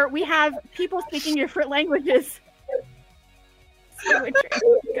people speaking different languages.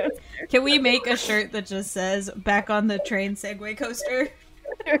 Can we make a shirt that just says "Back on the train Segway coaster"?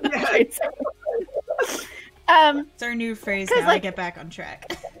 It's our new phrase now. Like, I get back on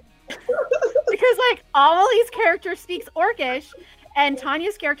track. Because like Amelie's character speaks Orcish, and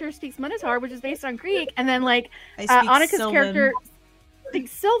Tanya's character speaks Minotaur, which is based on Greek, and then like Annika's character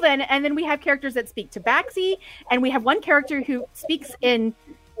speaks Sylvan, and then we have characters that speak Tabaxi, and we have one character who speaks in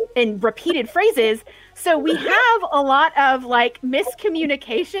repeated phrases. So we have a lot of like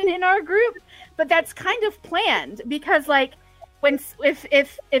miscommunication in our group, but that's kind of planned because like when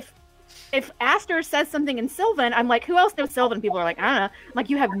if Aster says something in Sylvan, I'm like, who else knows Sylvan? People are like, I don't know. I'm like,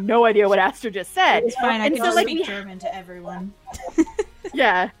 you have no idea what Aster just said. It's fine. I can so, speak German to everyone.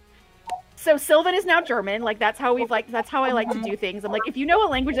 Yeah. So Sylvan is now German. Like that's how I like to do things. I'm like, if you know a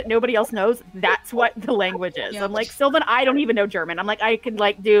language that nobody else knows, that's what the language is. Yep. I'm like, Sylvan, I don't even know German. I'm like, I can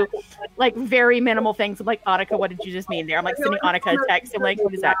like do like very minimal things. I'm like, Annika, what did you just mean there? I'm like sending Annika a text. I'm like,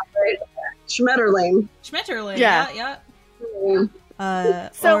 what is that? Schmetterling. Yeah.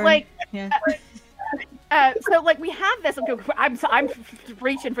 So or, like, yeah. So like we have this. I'm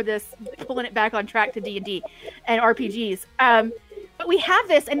reaching for this, pulling it back on track to D&D and RPGs. But we have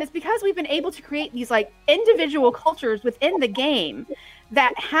this, and it's because we've been able to create these like individual cultures within the game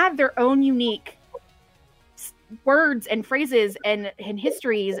that have their own unique words and phrases and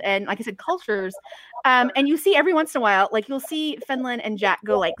histories and, like I said, cultures. And you see every once in a while, like you'll see Finland and Jack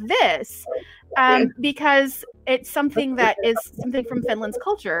go like this because it's something that is something from Finland's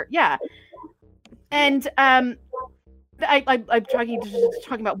culture. Yeah. And I'm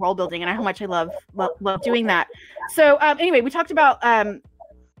talking about world building and how much I love doing that. So anyway, we talked about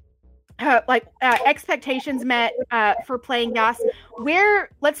expectations met for playing Yas.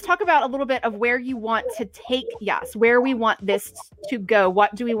 Let's talk about a little bit of where you want to take Yas, where we want this to go.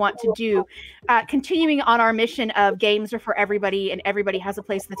 What do we want to do? Continuing on our mission of games are for everybody and everybody has a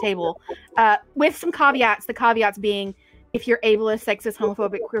place at the table, with some caveats. The caveats being, if you're ableist, sexist,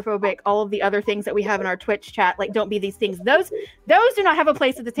 homophobic, queerphobic, all of the other things that we have in our Twitch chat, like don't be these things. Those do not have a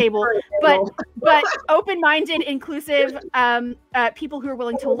place at the table. But open-minded, inclusive people who are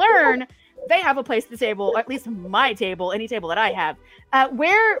willing to learn, they have a place at the table. Or at least my table, any table that I have.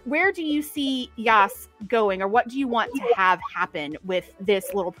 Where do you see Yas going, or what do you want to have happen with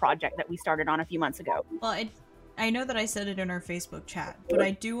this little project that we started on a few months ago? Well, I know that I said it in our Facebook chat, but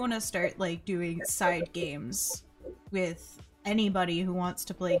I do want to start like doing side games with anybody who wants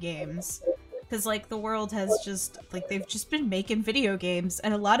to play games, because like the world has just like they've just been making video games,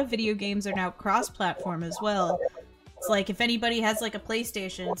 and a lot of video games are now cross-platform as well. It's like if anybody has like a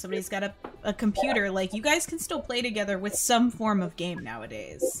PlayStation, somebody's got a computer, like you guys can still play together with some form of game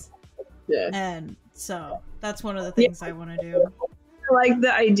nowadays. Yeah. And so that's one of the things I want to do. I like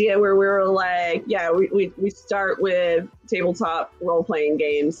the idea where we were like, we start with tabletop role-playing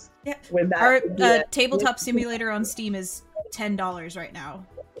games. Yeah. With that, our tabletop simulator on Steam is $10 right now.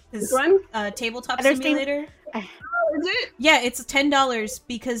 This one? Tabletop simulator. Is it? Yeah, it's $10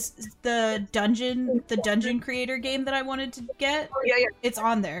 because the dungeon creator game that I wanted to get, it's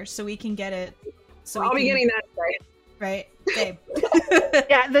on there, so we can get it. So I'll be getting that right. Babe.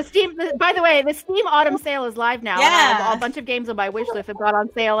 Yeah, the Steam. By the way, the Steam Autumn sale is live now. Yeah, and a bunch of games on my wish list have got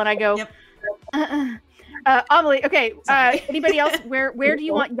on sale, and I go. Yep. Amelie, okay. Anybody else? Where do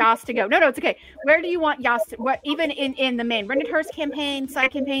you want Yas to go? No, it's okay. Where do you want Yas to? What even in the main Renethurst campaign,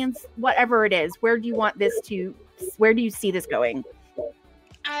 side campaigns, whatever it is? Where do you want this to? Where do you see this going?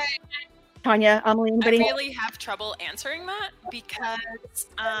 Tanya, Amelie, anybody? I really have trouble answering that because,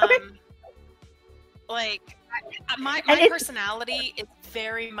 like, my personality is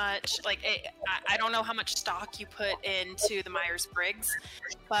very much like I don't know how much stock you put into the Myers-Briggs,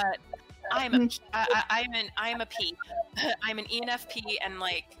 but I am a P. I'm an ENFP, and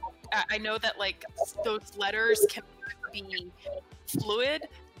like I know that like those letters can be fluid,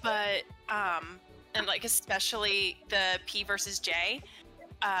 but and like especially the P versus J.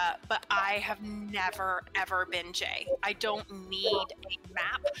 But I have never, ever been J. I don't need a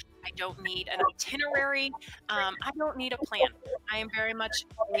map. I don't need an itinerary. I don't need a plan. I am very much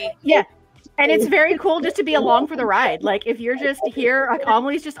a... Yeah. And it's very cool just to be along for the ride. Like, if you're just here, like,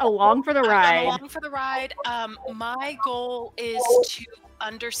 Amelie's just along for the ride. I'm along for the ride. My goal is to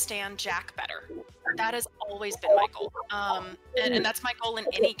understand Jack better. That has always been my goal. And that's my goal in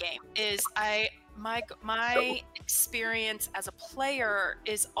any game, is my experience as a player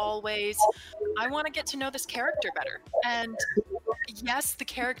is always, I want to get to know this character better. And yes, the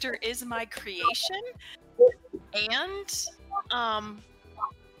character is my creation, and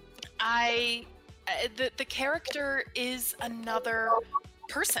the character is another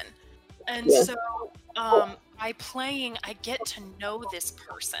person. And so by playing, I get to know this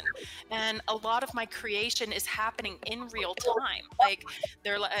person, and a lot of my creation is happening in real time. Like,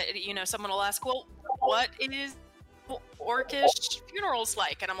 they're, you know, someone will ask, "Well, what is orcish funerals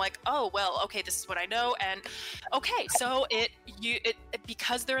like?" And I'm like, "Oh, well, okay, this is what I know." And okay, so it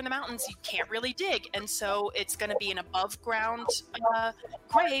because they're in the mountains, you can't really dig, and so it's going to be an above ground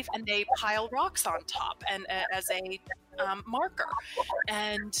grave, and they pile rocks on top and as a marker.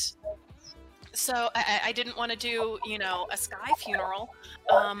 And so I didn't want to do, you know, a sky funeral,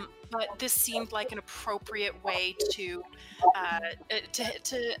 but this seemed like an appropriate way to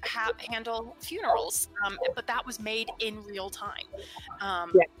handle funerals. But that was made in real time,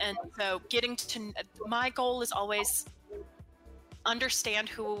 and so my goal is always understand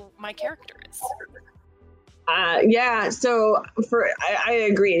who my character is. Yeah, so I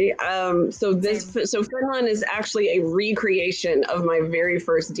agree. So Finland is actually a recreation of my very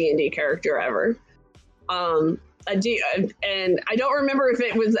first D&D character ever. And I don't remember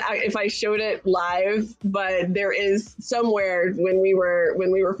if I showed it live, but there is somewhere when we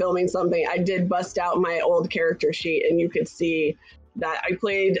were filming something, I did bust out my old character sheet, and you could see that I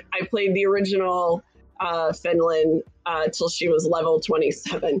played the original Finland till she was level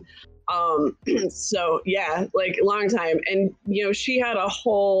 27. So yeah, like long time. And, you know, she had a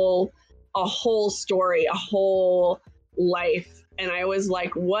whole story, a whole life. And I was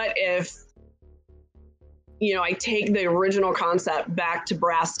like, what if, you know, I take the original concept back to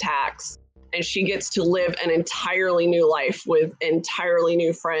brass tacks, and she gets to live an entirely new life with entirely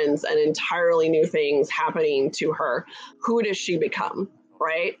new friends and entirely new things happening to her. Who does she become?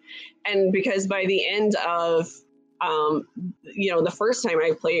 Right. And because by the end of, you know, the first time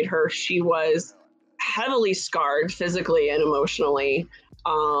I played her, she was heavily scarred physically and emotionally.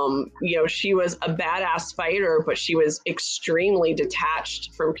 You know, she was a badass fighter, but she was extremely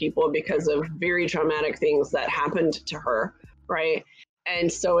detached from people because of very traumatic things that happened to her, right?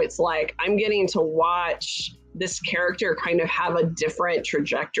 And so it's like, I'm getting to watch this character kind of have a different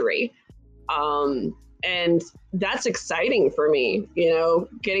trajectory. And that's exciting for me, you know,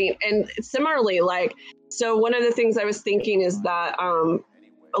 and similarly, like, so one of the things I was thinking is that,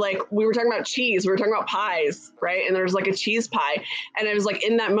 like, we were talking about cheese, we were talking about pies, right? And there's like a cheese pie. And it was like,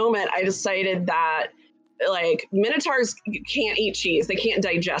 in that moment, I decided that, like, minotaurs can't eat cheese. They can't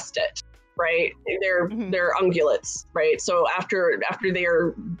digest it, right? They're ungulates, right? So after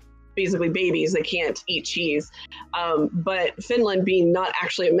they're basically babies, they can't eat cheese. But Finland, being not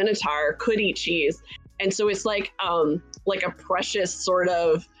actually a minotaur, could eat cheese. And so it's like a precious sort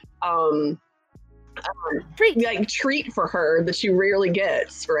of treat for her that she rarely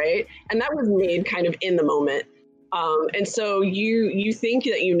gets, right? And that was made kind of in the moment. And so you think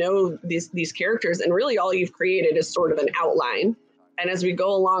that you know these characters, and really all you've created is sort of an outline. And as we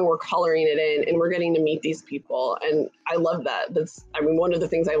go along, we're coloring it in, and we're getting to meet these people. And I love that. That's, I mean, one of the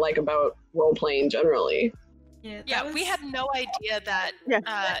things I like about role playing generally. Yeah, we had no idea that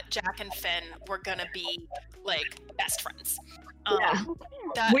Jack and Finn were gonna be like best friends.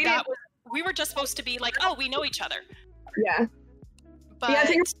 We were just supposed to be like, oh, we know each other. Yeah. But I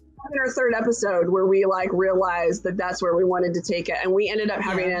think in our third episode where we like realized that that's where we wanted to take it, and we ended up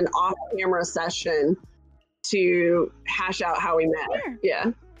having an off-camera session to hash out how we met.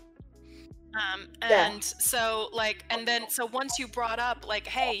 Yeah. So like, and then so once you brought up like,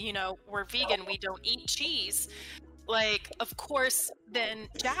 hey, you know, we're vegan, we don't eat cheese, like, of course then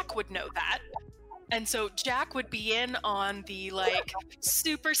Jack would know that. And so Jack would be in on the like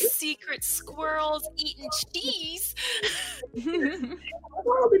super secret squirrels eating cheese. And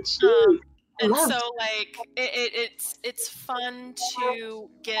so like it's fun to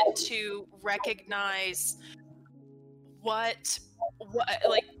get to recognize what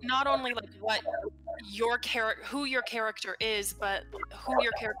like not only like what your character, who your character is, but who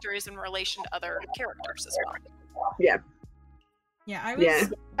your character is in relation to other characters as well. Yeah. Yeah, I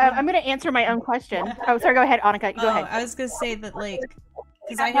was. I'm going to answer my own question. Oh, sorry. Go ahead, Annika. Go ahead. I was going to say that, like,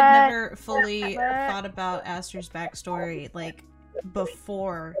 because I had never fully thought about Aster's backstory, like,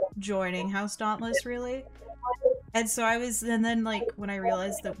 before joining House Dauntless, really. And so and then, like, when I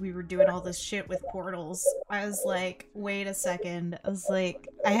realized that we were doing all this shit with portals, I was like, wait a second. I was like,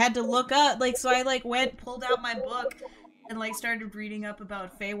 I had to look up, like, so I, like, pulled out my book and, like, started reading up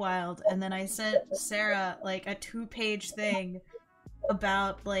about Feywild, and then I sent Sarah, like, a 2-page thing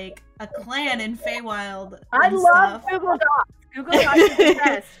about like a clan in Feywild. I love Google Docs. Google Docs is the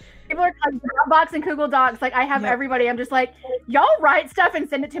best. People are like Dropbox and Google Docs. Like I have everybody. I'm just like, y'all write stuff and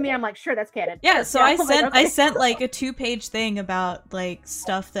send it to me. I'm like, sure, that's canon. Yeah. So I sent like a 2-page thing about like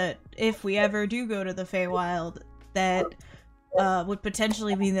stuff that if we ever do go to the Feywild, that would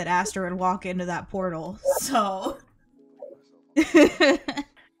potentially mean that Aster would walk into that portal. So,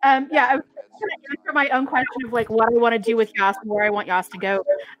 I was going to answer my own question of like what I want to do with Yas and where I want Yas to go.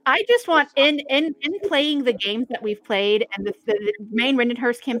 I just want in playing the games that we've played and the main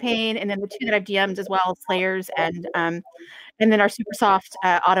Rindenhurst campaign, and then the 2 that I've DM'd as well, Slayers and then our super soft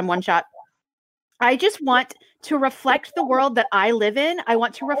Autumn one shot. I just want to reflect the world that I live in. I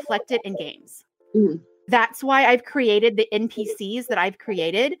want to reflect it in games. That's why I've created the NPCs that I've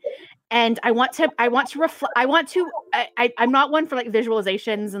created. And I'm not one for like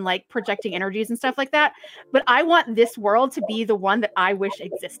visualizations and like projecting energies and stuff like that, but I want this world to be the one that I wish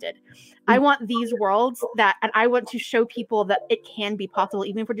existed. I want these worlds and I want to show people that it can be possible,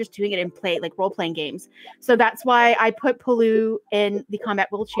 even if we're just doing it in like role-playing games. So that's why I put Palu in the combat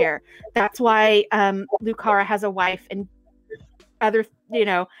wheelchair. That's why Lucara has a wife and other,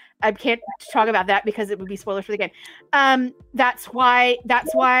 I can't talk about that because it would be spoilers for the game. That's why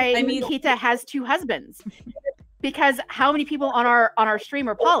Kita has 2 husbands, because how many people on our stream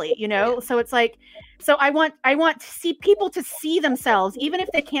are poly, So it's like, so I want to see people to see themselves, even if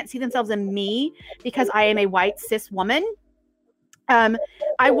they can't see themselves in me because I am a white cis woman.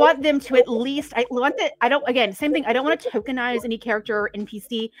 I want them to at least, same thing. I don't want to tokenize any character or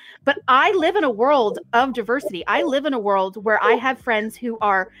NPC, but I live in a world of diversity. I live in a world where I have friends who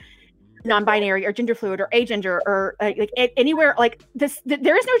are non-binary or gender fluid or agender or like anywhere like this.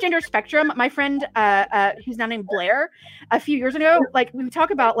 There is no gender spectrum. My friend, who's now named Blair, a few years ago, like we would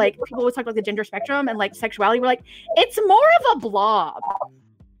talk about like people always talk about the gender spectrum and like sexuality. We're like, it's more of a blob.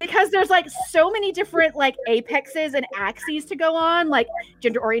 Because there's like so many different like apexes and axes to go on, like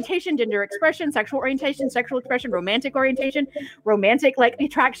gender orientation, gender expression, sexual orientation, sexual expression, romantic orientation, romantic like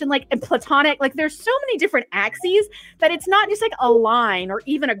attraction, like and platonic. Like there's so many different axes that it's not just like a line or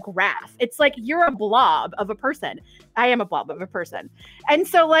even a graph. It's like you're a blob of a person. I am a blob of a person. And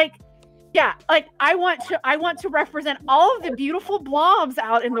so like, yeah, like I want to represent all of the beautiful blobs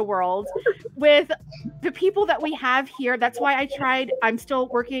out in the world with the people that we have here. That's why I'm still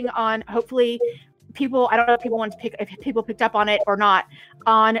working on, hopefully people, I don't know if people picked up on it or not,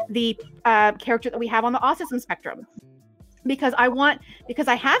 on the character that we have on the autism spectrum. Because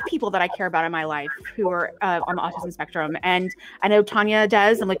I have people that I care about in my life who are on the autism spectrum. And I know Tanya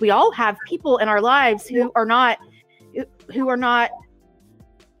does. And like, we all have people in our lives who are not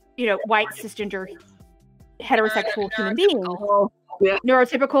white, cisgender, heterosexual human beings,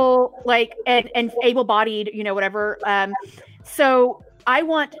 neurotypical, like, and able-bodied, whatever. So I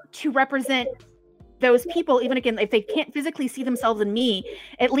want to represent those people, even again, if they can't physically see themselves in me,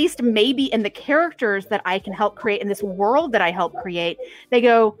 at least maybe in the characters that I can help create in this world that I help create, they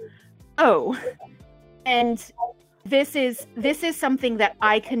go, oh, and this is something that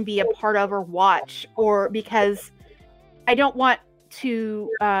I can be a part of or watch, or because I don't want to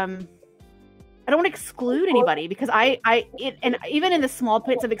exclude anybody, because and even in the small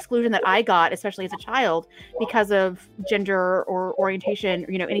bits of exclusion that I got, especially as a child, because of gender or orientation,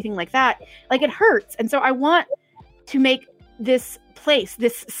 anything like that, like it hurts. And so I want to make this place,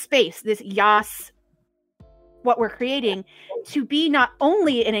 this space, this Yas, what we're creating, to be not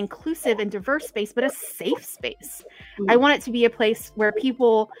only an inclusive and diverse space, but a safe space. I want it to be a place where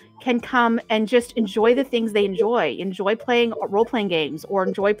people can come and just enjoy the things they enjoy playing role-playing games, or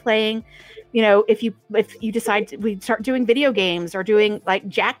enjoy playing, if you decide we start doing video games or doing like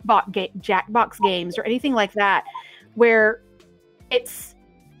Jackbox games or anything like that, where it's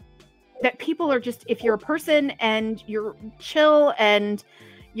that people are just, if you're a person and you're chill and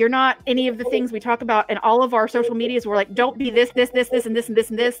you're not any of the things we talk about in all of our social medias, we're like, don't be this, and this, and this,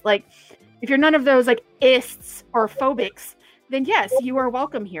 and this. Like, if you're none of those like ists or phobics, then yes, you are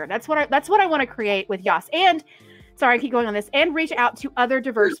welcome here. That's what I want to create with Yas. And sorry, I keep going on this, and reach out to other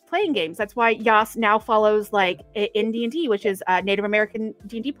diverse playing games. That's why Yas now follows like in D&D, which is Native American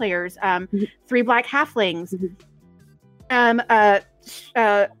D&D players, 3 Black Halflings,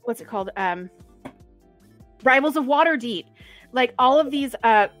 what's it called? Rivals of Waterdeep. Like all of these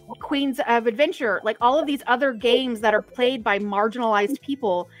Queens of Adventure, like all of these other games that are played by marginalized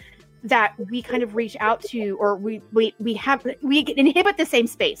people that we kind of reach out to, or we inhibit the same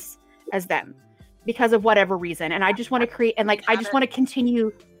space as them because of whatever reason. And I just want to create, and like, I just want to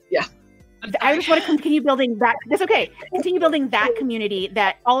continue. Yeah. I just want to continue building that. That's okay. Continue building that community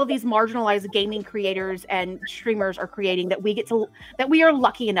that all of these marginalized gaming creators and streamers are creating, that we are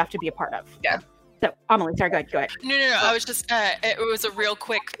lucky enough to be a part of. Yeah. So, Amelie, sorry, go ahead. No. I was just, it was a real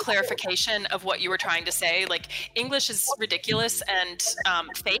quick clarification of what you were trying to say. Like, English is ridiculous and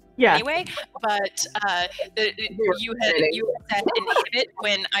fake. anyway. But you had said inhibit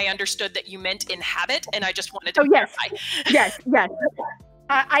when I understood that you meant inhabit, and I just wanted to clarify. Yes.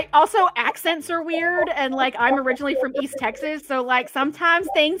 I also, accents are weird, and like I'm originally from East Texas, so like sometimes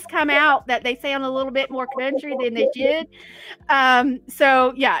things come out that they sound a little bit more country than they should.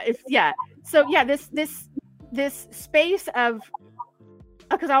 This space of,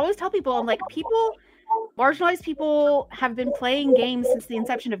 because I always tell people, I'm like, marginalized people have been playing games since the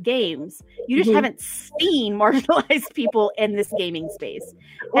inception of games. You just haven't seen marginalized people in this gaming space,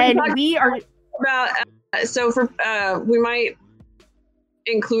 and we are about. We might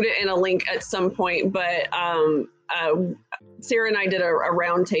include it in a link at some point, but Sarah and I did a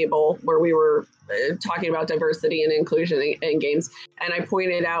round table where we were talking about diversity and inclusion in games, and I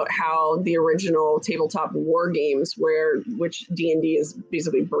pointed out how the original tabletop war games, which D&D is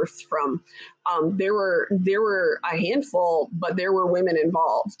basically birthed from, there were a handful, but there were women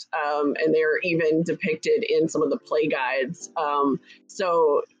involved, and they're even depicted in some of the play guides.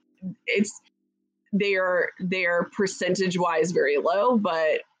 So they are percentage-wise very low,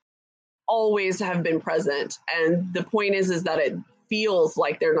 but always have been present. And the point is that it feels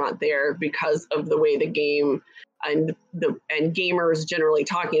like they're not there because of the way the game and gamers generally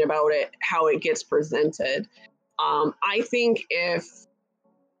talking about it, how it gets presented. I think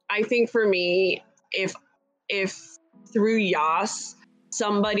for me, if through Yas,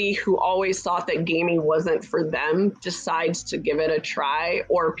 somebody who always thought that gaming wasn't for them decides to give it a try,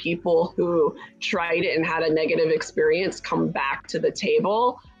 or people who tried it and had a negative experience come back to the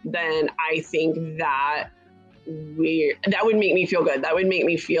table, then I think that would make me feel good. That would make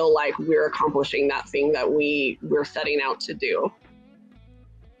me feel like we're accomplishing that thing that we're setting out to do.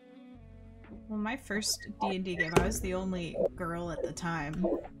 Well, my first D&D game, I was the only girl at the time,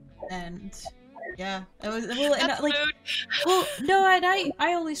 and yeah, it was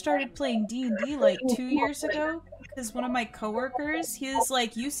I only started playing D&D like 2 years ago, because one of my coworkers, he was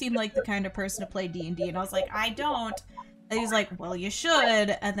like, "You seem like the kind of person to play D&D," and I was like, "I don't." And he's like, "Well, you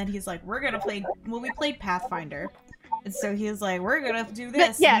should." And then he's like, we played Pathfinder, and so he was like, "We're gonna do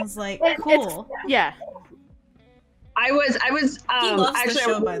this." Yeah, and I was like, "Cool." Yeah. I was he loves actually, the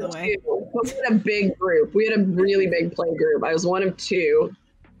show, by the way. We had a big group. We had a really big play group. I was one of two.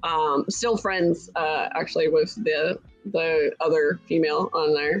 Still friends, actually, with the other female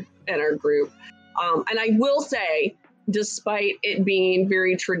in our group. And I will say, despite it being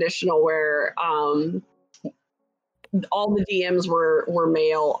very traditional, where all the DMs were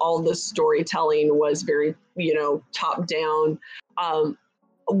male, all the storytelling was very, top down.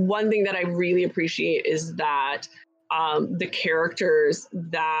 One thing that I really appreciate is that the characters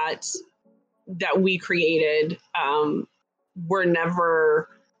that we created were never,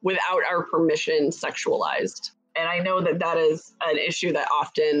 without our permission, sexualized. And I know that is an issue that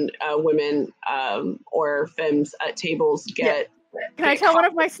often women or femmes at tables get. Yeah. Can I tell one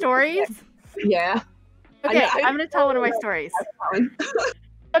of my stories? Yeah. Okay, I'm going to tell one of my stories.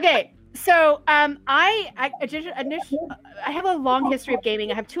 Okay, so I have a long history of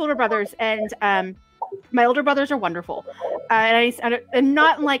gaming. I have two older brothers, and my older brothers are wonderful. And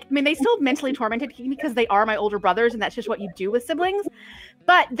not like, they still mentally tormented me because they are my older brothers, and that's just what you do with siblings.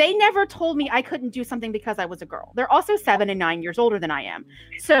 But they never told me I couldn't do something because I was a girl. They're also 7 and 9 years older than I am.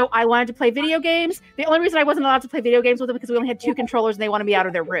 So I wanted to play video games. The only reason I wasn't allowed to play video games with them because we only had 2 controllers and they wanted me out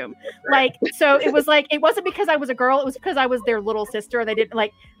of their room. So it was like, it wasn't because I was a girl. It was because I was their little sister. They didn't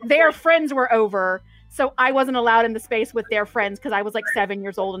their friends were over. So I wasn't allowed in the space with their friends because I was 7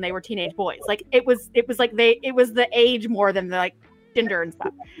 years old and they were teenage boys. It was the age more than the gender and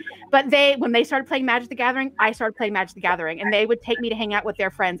stuff. But when they started playing Magic the Gathering, I started playing Magic the Gathering, and they would take me to hang out with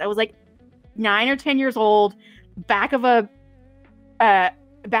their friends. I was 9 or 10 years old, back of a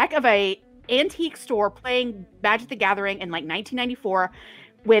antique store playing Magic the Gathering in 1994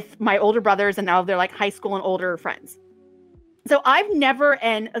 with my older brothers and all of their high school and older friends. So I've never,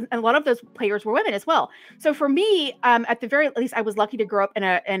 and a lot of those players were women as well. So for me, at the very least, I was lucky to grow up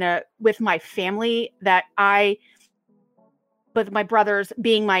with my family with my brothers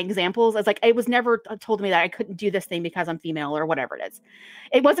being my examples. It's it was never told to me that I couldn't do this thing because I'm female or whatever it is.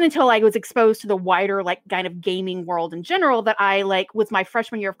 It wasn't until I was exposed to the wider kind of gaming world in general that I with my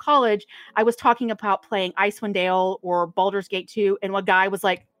freshman year of college, I was talking about playing Icewind Dale or Baldur's Gate 2, and one guy was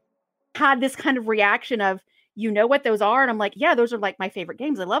had this kind of reaction of, "You know what those are?" And I'm like, "Yeah, those are my favorite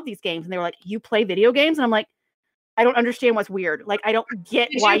games. I love these games." And they were like, "You play video games?" And I'm like, "I don't understand what's weird. I don't get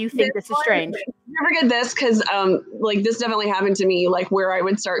why you think this is strange." You ever get this? Because this definitely happened to me. Where I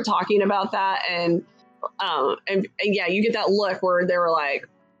would start talking about that, and yeah, you get that look where they were like,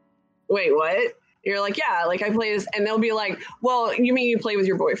 "Wait, what?" You're like, yeah, like I play this, and they'll be like, well, you mean you play with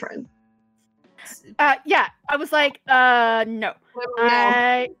your boyfriend? Yeah, I was like, no.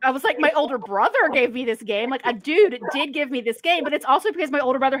 I was like, my older brother gave me this game. Like, a dude did give me this game, but it's also because my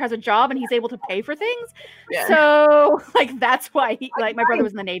older brother has a job and he's able to pay for things. Yeah. So, like, that's why my brother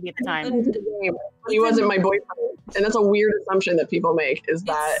was in the Navy at the time. He wasn't my boyfriend, and that's a weird assumption that people make. Is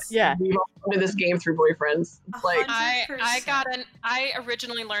that we've all come to this game through boyfriends? Like, I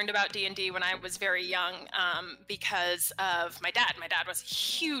originally learned about D&D when I was very young, because of my dad. My dad was a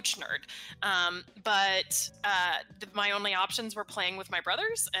huge nerd, but my only options were playing with my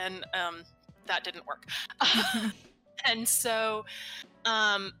brothers, and that didn't work. And so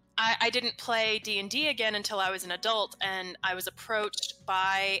I didn't play D&D again until I was an adult, and I was approached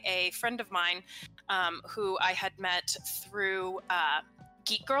by a friend of mine who I had met through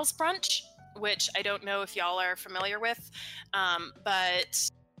Geek Girls Brunch, which I don't know if y'all are familiar with, but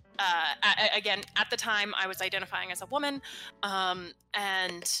again, at the time I was identifying as a woman,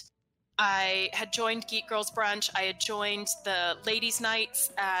 and I had joined Geek Girls Brunch. I had joined the ladies'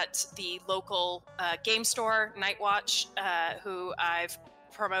 nights at the local game store, Nightwatch, who I've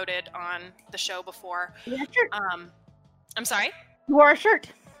promoted on the show before. Yeah, sure. I'm sorry? You wore a shirt.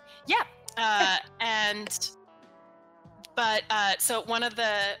 Yeah. So one of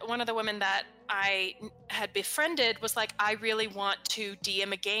the women that I had befriended was like, I really want to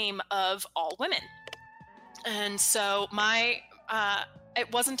DM a game of all women. And so it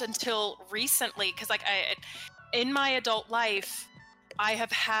wasn't until recently, because like in my adult life, I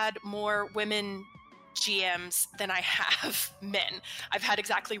have had more women GMs than I have men. I've had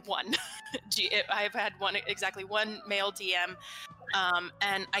exactly one. I've had exactly one male DM,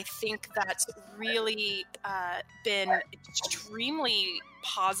 and I think that's really been extremely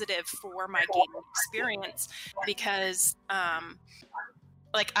positive for my gaming experience, because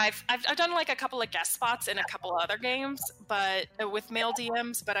like I've done like a couple of guest spots in a couple of other games, but with male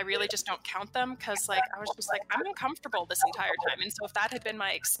DMs, but I really just don't count them, because like I was just like, I'm uncomfortable this entire time. And so if that had been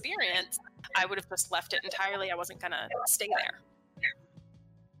my experience, I would have just left it entirely. I wasn't gonna stay there.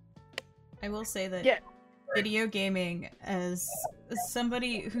 I will say that video gaming, as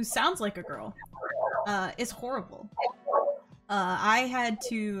somebody who sounds like a girl, is horrible. I had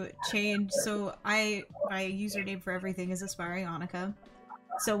to change, so my username for everything is Aspiring Annika.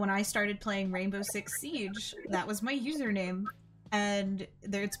 So when I started playing Rainbow Six Siege, that was my username, and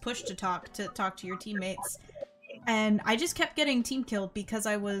it's push to talk to your teammates, and I just kept getting team killed because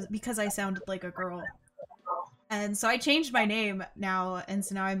I sounded like a girl, and so I changed my name now, and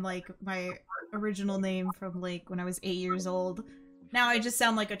so now I'm like my original name from like when I was 8 years old. Now I just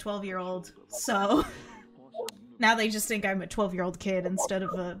sound like a 12-year-old, so now they just think I'm a 12-year-old kid instead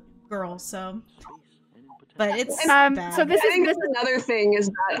of a girl. So. But it's bad. So this is another thing is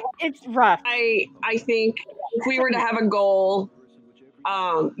that it's rough. I think if we were to have a goal,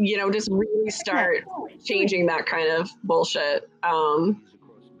 just really start changing that kind of bullshit. I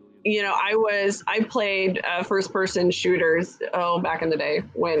played first person shooters back in the day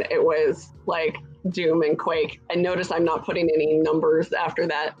when it was like Doom and Quake. And notice I'm not putting any numbers after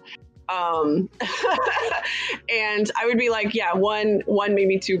that. And I would be like, one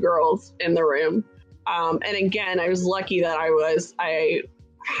maybe two girls in the room. And again, I was lucky that I've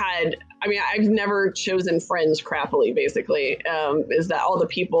never chosen friends crappily, basically, is that all the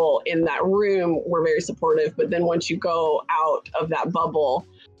people in that room were very supportive. But then once you go out of that bubble,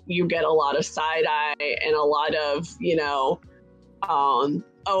 you get a lot of side eye and a lot of, you're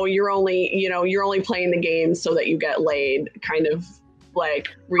only playing the game so that you get laid kind of like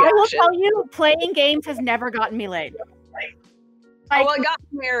reaction. I will tell you, playing games has never gotten me laid. I got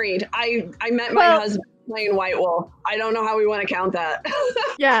married. I met my husband playing White Wolf. I don't know how we want to count that.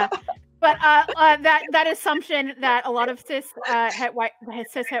 Yeah, but that assumption that a lot of cis het white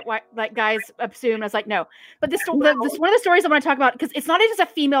like guys assume, I was like, no. But this one of the stories I want to talk about, because it's not just a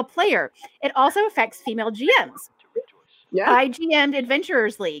female player; it also affects female GMs. Yeah, I GM'd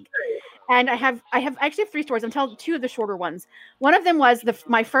Adventurers League. And I have actually three stories. I'm telling two of the shorter ones. One of them was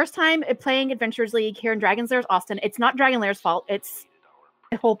my first time playing Adventurers League here in Dragon's Lair's Austin. It's not Dragon Lair's fault. It's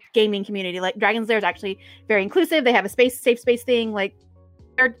the whole gaming community. Like, Dragon's Lair is actually very inclusive. They have a safe space thing. Like,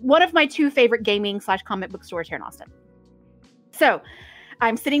 they're one of my two favorite gaming / comic book stores here in Austin. So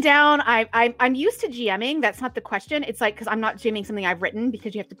I'm sitting down. I'm used to GMing. That's not the question. It's like, because I'm not GMing something I've written,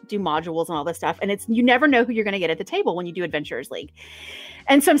 because you have to do modules and all this stuff. And you never know who you're going to get at the table when you do Adventurers League.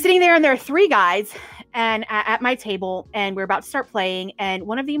 And so I'm sitting there, and there are three guys, and at my table, and we're about to start playing, and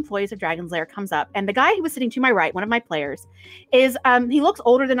one of the employees of Dragon's Lair comes up, and the guy who was sitting to my right, one of my players, is he looks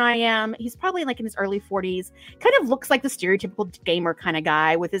older than I am. He's probably like in his early 40s, kind of looks like the stereotypical gamer kind of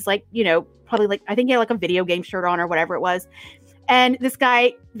guy with his like, you know, probably like, I think he had like a video game shirt on or whatever it was. And this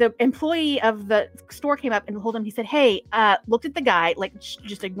guy, the employee of the store, came up and told him, he said, hey, looked at the guy, like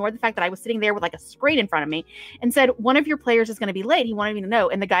just ignored the fact that I was sitting there with like a screen in front of me, and said, one of your players is going to be late. He wanted me to know.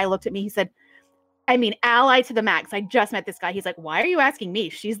 And the guy looked at me, he said, I mean, ally to the max. I just met this guy. He's like, why are you asking me?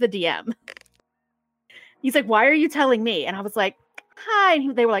 She's the DM. He's like, why are you telling me? And I was like, hi.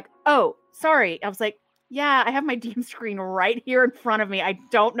 And they were like, oh, sorry. I was like, yeah, I have my DM screen right here in front of me. I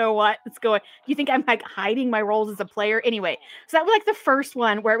don't know what's going. You think I'm like hiding my roles as a player? Anyway, so that was like the first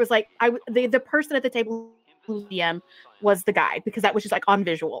one where it was like the person at the table who DM was the guy, because that was just like on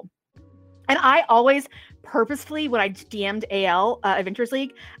visual. And I always purposefully, when I DM'd AL Adventures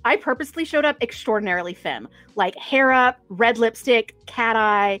League, I purposely showed up extraordinarily femme, like hair up, red lipstick, cat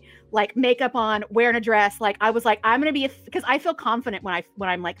eye, like makeup on, wearing a dress. Like I was like, I'm gonna be, because I feel confident when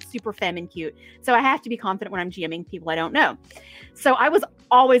I'm like super femme and cute. So I have to be confident when I'm GMing people I don't know. So I was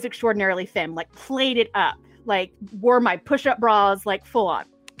always extraordinarily femme, like played it up, like wore my push-up bras, like full on.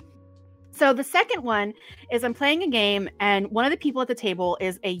 So the second one is I'm playing a game, and one of the people at the table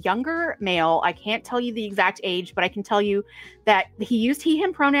is a younger male. I can't tell you the exact age, but I can tell you that he used he,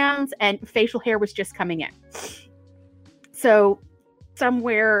 him pronouns, and facial hair was just coming in. So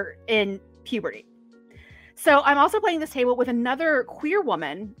somewhere in puberty. So I'm also playing this table with another queer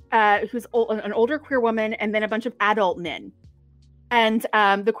woman who's an older queer woman, and then a bunch of adult men. And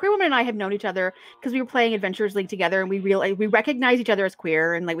the queer woman and I have known each other because we were playing Adventures League together, and we recognize each other as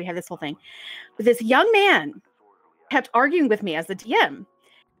queer, and like we had this whole thing. But this young man kept arguing with me as the DM.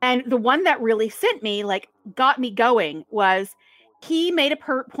 And the one that really sent me, like got me going, was he made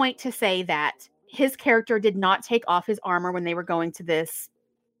a point to say that his character did not take off his armor when they were going to this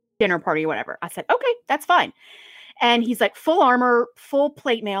dinner party or whatever. I said, okay, that's fine. And he's like, full armor, full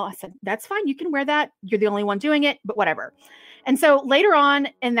plate mail. I said, that's fine. You can wear that. You're the only one doing it, but whatever. And so later on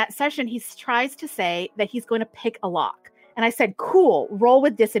in that session, he tries to say that he's going to pick a lock. And I said, cool, roll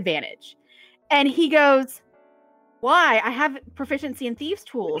with disadvantage. And he goes, why? I have proficiency in thieves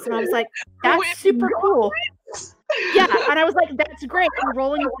tools. And I was like, that's super cool. Yeah. And I was like, that's great. I'm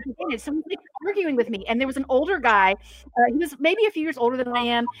rolling with disadvantage. Someone's like arguing with me. And there was an older guy. He was maybe a few years older than I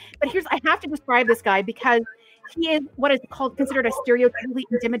am. But I have to describe this guy because he is what is considered a stereotypically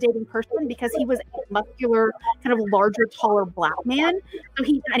intimidating person, because he was a muscular, kind of larger, taller black man. So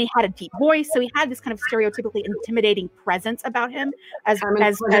he had a deep voice. So he had this kind of stereotypically intimidating presence about him as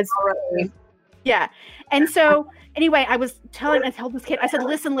yeah. And so anyway, I told this kid, I said,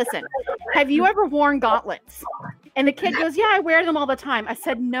 listen, have you ever worn gauntlets? And the kid goes, yeah, I wear them all the time. I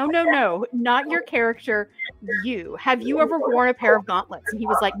said, no, not your character. Have you ever worn a pair of gauntlets? And he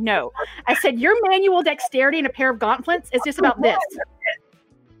was like, no. I said, your manual dexterity in a pair of gauntlets is just about this.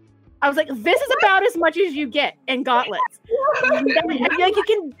 I was like, this is about as much as you get in gauntlets. Like, you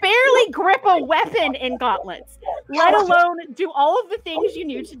can barely grip a weapon in gauntlets, let alone do all of the things you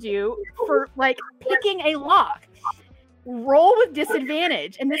need to do for like picking a lock. Roll with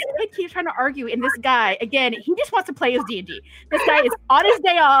disadvantage. And this kid keeps trying to argue, and this guy, again, he just wants to play his D&D. This guy is on his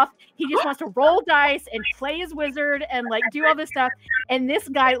day off. He just wants to roll dice and play his wizard and like do all this stuff. And this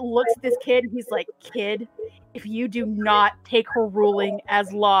guy looks at this kid, and he's like, kid, if you do not take her ruling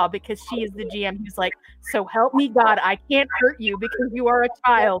as law, because she is the GM, he's like, so help me God, I can't hurt you because you are a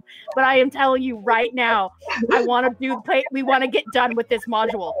child, but I am telling you right now, we want to get done with this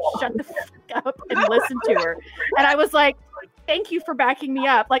module. Shut the fuck up and listen to her. And I was like, thank you for backing me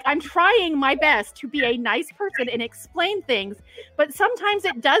up. Like, I'm trying my best to be a nice person and explain things, but sometimes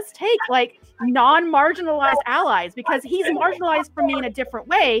it does take like non-marginalized allies, because he's marginalized from me in a different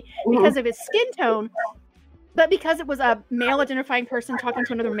way because of his skin tone. But because it was a male identifying person talking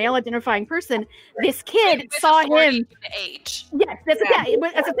to another male identifying person, this kid saw him. Age. Yes,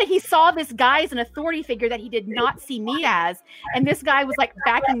 he saw this guy as an authority figure that he did not see me as. And this guy was like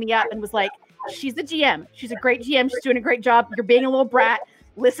backing me up and was like, she's the GM. She's a great GM. She's doing a great job. You're being a little brat.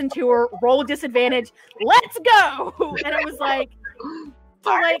 Listen to her. Roll disadvantage. Let's go. And it was like,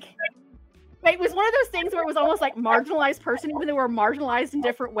 it was one of those things where it was almost like marginalized person, even though we're marginalized in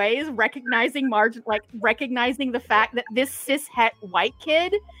different ways, recognizing the fact that this cishet white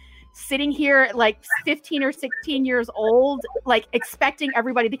kid sitting here at like 15 or 16 years old, like expecting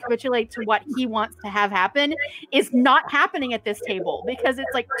everybody to capitulate to what he wants to have happen, is not happening at this table, because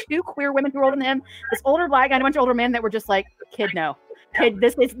it's like two queer women who are older than him, this older black guy and a bunch of older men that were just like, kid, no. kid,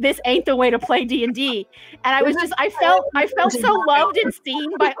 this ain't the way to play D&D. And I was just, I felt so loved and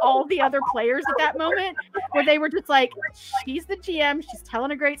seen by all the other players at that moment, where they were just like, she's the GM, she's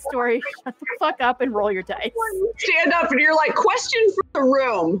telling a great story, shut the fuck up and roll your dice. Stand up and you're like, question for the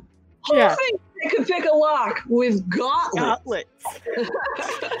room. Who thinks they could pick a lock with gauntlets?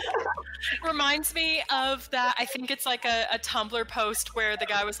 Reminds me of that. I think it's like a Tumblr post where the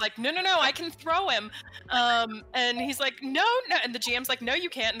guy was like, no, I can throw him. And he's like, no. And the GM's like, no, you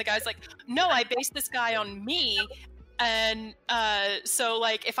can't. And the guy's like, no, I based this guy on me. And so,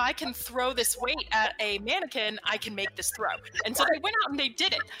 like, if I can throw this weight at a mannequin, I can make this throw. And so they went out and they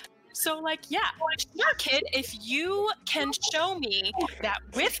did it. So, like, yeah, sure, kid, if you can show me that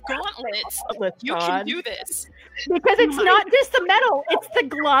with gauntlets, you can do this. Because it's not just the metal, it's the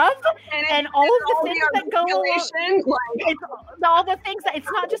glove and all of the things that go along. It's all the things that,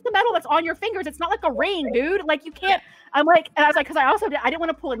 it's not just the metal that's on your fingers. It's not like a ring, dude. Like, you can't, and I was like, because I didn't want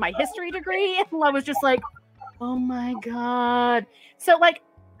to pull in my history degree. And I was just like, oh my God. So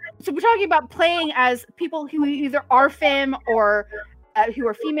we're talking about playing as people who either are femme or who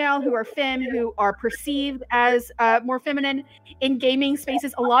are female, who are femme, who are perceived as more feminine in gaming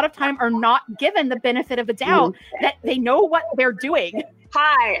spaces. A lot of time are not given the benefit of the doubt that they know what they're doing.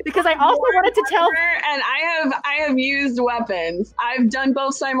 Hi, because I also wanted to tell, and I have used weapons. I've done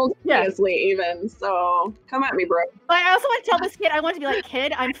both simultaneously, even. So come at me, bro. But I also want to tell this kid, I want to be like,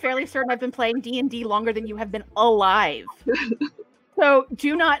 kid, I'm fairly certain I've been playing D&D longer than you have been alive. So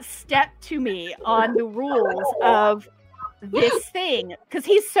do not step to me on the rules of this thing, because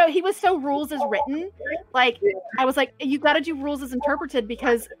he was so rules as written. Like, I was like, you got to do rules as interpreted,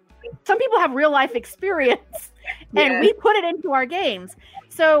 because some people have real life experience and we put it into our games.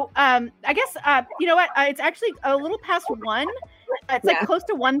 So I guess you know what, it's actually a little past 1. It's like close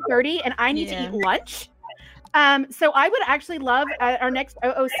to 1:30 and I need to eat lunch. So I would actually love our next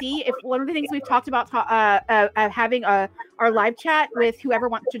OOC, if one of the things we've talked about having our live chat with whoever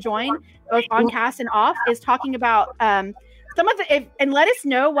wants to join, both on cast and off, is talking about some of the, and let us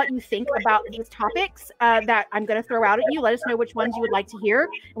know what you think about these topics that I'm going to throw out at you. Let us know which ones you would like to hear.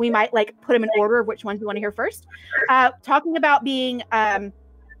 We might put them in order of which ones you want to hear first. Talking about being a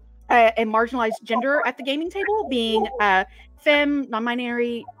marginalized gender at the gaming table, being femme,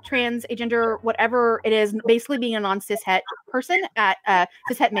 non-binary, trans, agender, whatever it is, basically being a non-cishet person,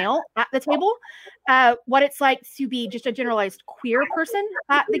 cishet male at the table. What it's like to be just a generalized queer person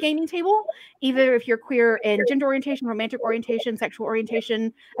at the gaming table, either if you're queer in gender orientation, romantic orientation, sexual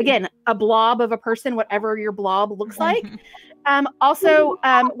orientation, again, a blob of a person, whatever your blob looks like. Also,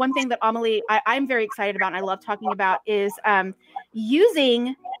 one thing that Amelie, I'm very excited about and I love talking about is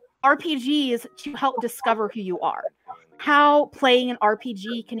using RPGs to help discover who you are. How playing an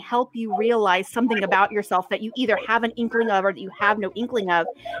RPG can help you realize something about yourself that you either have an inkling of or that you have no inkling of,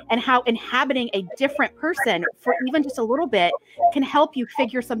 and how inhabiting a different person for even just a little bit can help you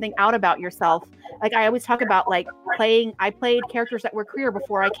figure something out about yourself. Like I always talk about, I played characters that were queer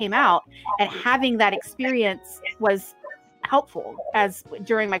before I came out, and having that experience was helpful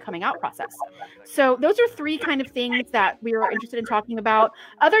during my coming out process. So those are 3 kind of things that we were interested in talking about.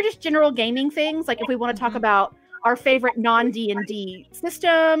 Other just general gaming things, like if we want to talk about our favorite non-D&D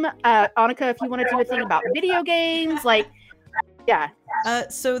system, Annika, if you want to do a thing about video games, so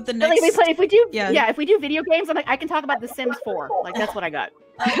the next if we do video games, I'm like, I can talk about The Sims 4. That's what I got.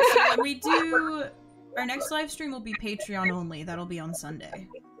 So when we do our next live stream will be Patreon only. That'll be on Sunday.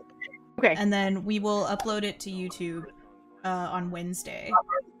 Okay. And then we will upload it to YouTube on Wednesday.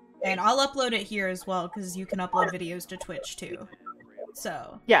 And I'll upload it here as well, because you can upload videos to Twitch too.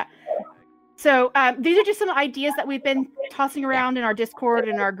 So yeah. So these are just some ideas that we've been tossing around in our Discord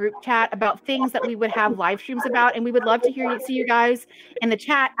and our group chat about things that we would have live streams about, and we would love to see you guys in the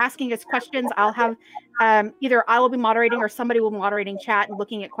chat asking us questions. I'll have either I will be moderating or somebody will be moderating chat and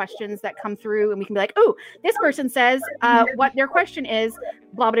looking at questions that come through, and we can be like, "Oh, this person says what their question is."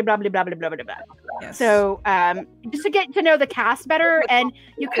 Blah blah blah blah blah blah blah blah blah. Yes. So just to get to know the cast better, and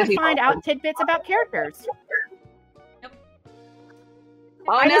you can find out tidbits about characters.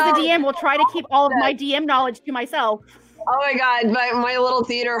 I, as the DM, will try to keep all of my DM knowledge to myself. Oh my god, my little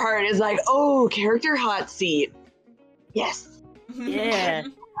theater heart is like, oh, character hot seat. Yes. Yeah.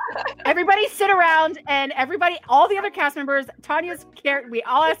 Everybody sit around, and all the other cast members, Tanya's character, we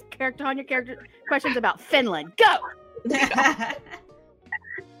all ask Tanya character questions about Finland. Go!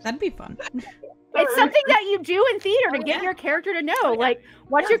 That'd be fun. It's something that you do in theater to get your character to know. Like,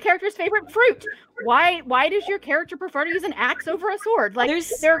 what's your character's favorite fruit? Why does your character prefer to use an axe over a sword? Like,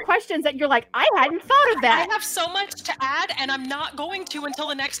 there are questions that you're like, I hadn't thought of that. I have so much to add, and I'm not going to until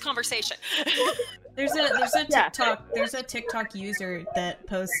the next conversation. There's a TikTok user that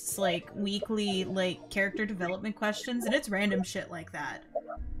posts like weekly like character development questions, and it's random shit like that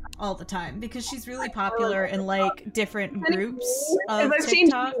all the time because she's really popular in like different groups of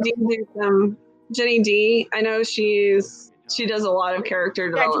TikTok. Jenny D, I know she does a lot of character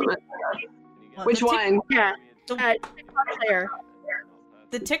development. Which one? Yeah. Player.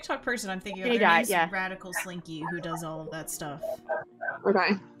 The TikTok person I'm thinking of is Radical Slinky, who does all of that stuff.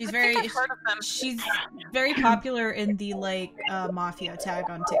 Okay. She's very popular in the like mafia tag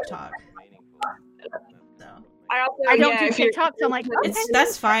on TikTok. So I don't do TikTok, so I'm like,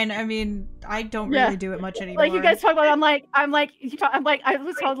 that's fine. I mean, I don't really do it much anymore. Like you guys talk about, I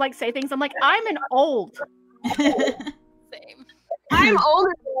was told like say things. I'm like, I'm an old. Same. I'm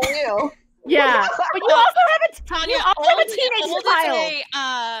older than you. Yeah, but you also have a teenage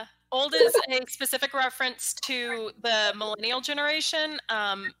child. Old is a specific reference to the millennial generation.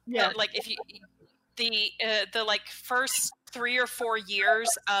 Like if you the like first 3 or 4 years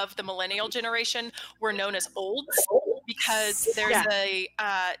of the millennial generation were known as olds because there's a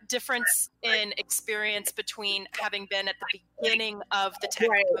difference in experience between having been at the beginning of the tech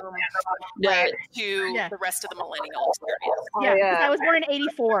boom to the rest of the millennial experience. I was born in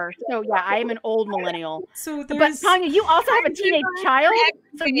 '84, so I am an old millennial. So but Tanya, you also have a teenage child,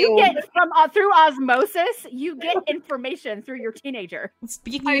 so you get from through osmosis, you get information through your teenager.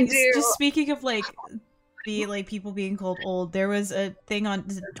 Speaking of like the like people being called old, there was a thing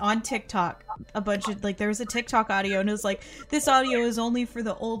on TikTok, a bunch of like there was a TikTok audio and it was like, this audio is only for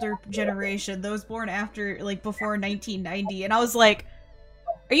the older generation, those born after like before 1990, and I was like,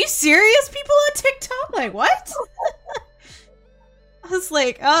 are you serious, people on TikTok? Like what? I was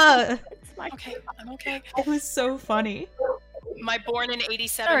like, okay, I'm okay. It was so funny. My born in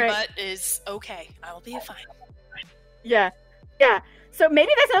 87 butt is okay. I will be fine. Yeah. So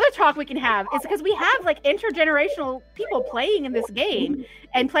maybe that's another talk we can have, is because we have like intergenerational people playing in this game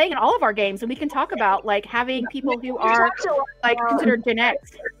and playing in all of our games, and we can talk about like having people who are like considered Gen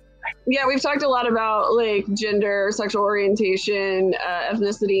X. Yeah, we've talked a lot about like gender, sexual orientation,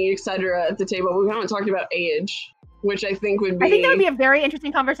 ethnicity, etc. at the table. We haven't talked about age, which I think would be. I think that would be a very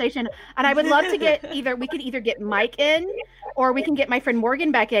interesting conversation, and I would love to get we could either get Mike in, or we can get my friend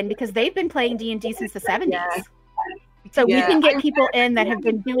Morgan back in because they've been playing D&D since the 70s. Yeah. So we can get people in that have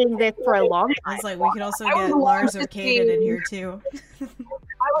been doing this for a long time. I was like, we could also get Lars or Caden in here too.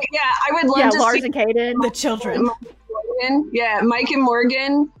 I would love to Lars see and Caden, the children. Mike and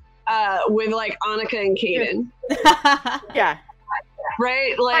Morgan, with like Annika and Caden. Yeah.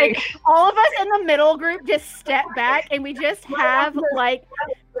 Right? Like all of us in the middle group just step back and we just have like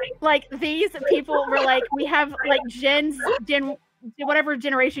these people were like, we have like Gen whatever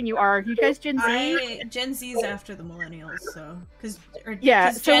generation you are. You guys Gen Z? Gen Z is after the millennials, so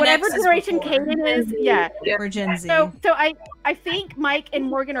so whatever generation Caden is, we're Gen Z. So I think Mike and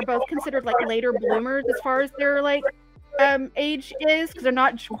Morgan are both considered like later bloomers as far as their like age is, because they're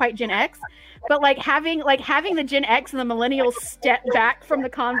not quite Gen X. But like having the Gen X and the millennials step back from the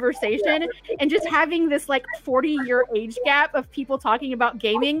conversation and just having this like 40-year age gap of people talking about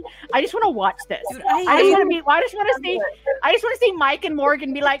gaming, I just want to watch this. Dude, I just want to see Mike and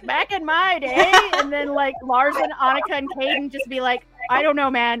Morgan be like, back in my day, and then like Lars and Annika and Caden just be like, I don't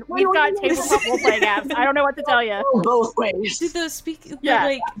know, man. We've got tabletop role-playing apps. I don't know what to tell you. Both ways.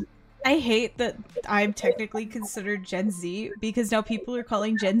 Like, I hate that I'm technically considered Gen Z because now people are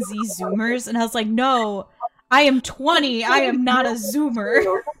calling Gen Z Zoomers, and I was like, no, I am 20. I am not a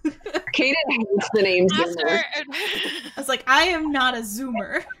Zoomer. Caden hates the name Zoomer. I was like, I am not a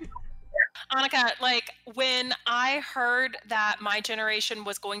Zoomer. Annika, like when I heard that my generation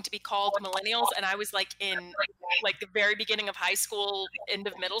was going to be called millennials, and I was like in like the very beginning of high school, end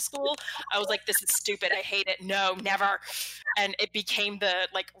of middle school, I was like, this is stupid. I hate it. No, never. And it became the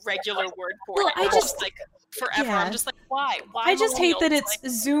like regular word for it. I just like forever. Yeah. I'm just like, why? I just hate that it's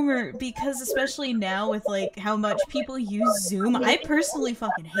Zoomer, because especially now with like how much people use Zoom, I personally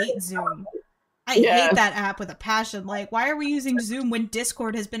fucking hate Zoom. I hate that app with a passion. Like, why are we using Zoom when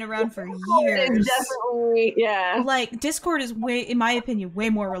Discord has been around for years? It's definitely, like, Discord is way, in my opinion, way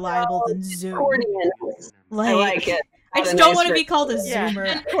more reliable than Zoom. Like, I like it. I just don't want to be called a Zoomer.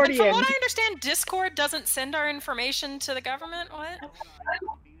 And from what I understand, Discord doesn't send our information to the government. What?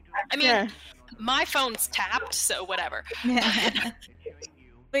 I mean, my phone's tapped, so whatever.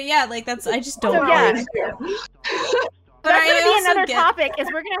 But yeah, like, that's, I just don't like. That's going to be another topic, is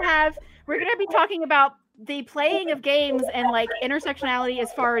we're going to have we're gonna be talking about the playing of games and like intersectionality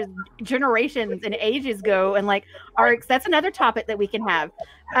as far as generations and ages go, and like that's another topic that we can have.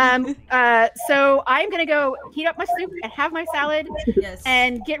 So I'm gonna go heat up my soup and have my salad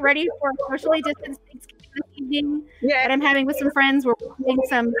and get ready for a socially distanced Thanksgiving this evening that I'm having with some friends. We're playing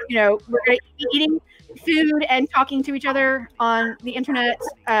some, we're gonna be eating food and talking to each other on the internet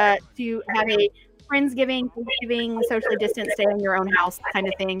to have a Friendsgiving, Thanksgiving, socially distanced, stay in your own house kind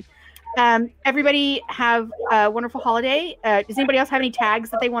of thing. Everybody have a wonderful holiday. Does anybody else have any tags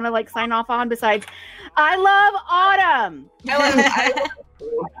that they want to like sign off on besides I love autumn? I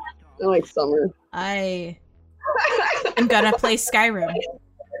like summer. I am gonna play Skyrim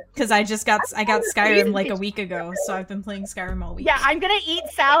because I got Skyrim like a week ago, so I've been playing Skyrim all week. Yeah, I'm gonna eat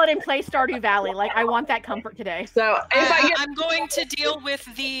salad and play Stardew Valley. Like I want that comfort today. So if I'm going to deal with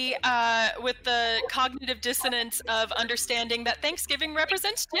the cognitive dissonance of understanding that Thanksgiving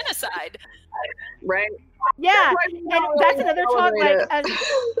represents genocide. Right. Yeah, and that's another talk.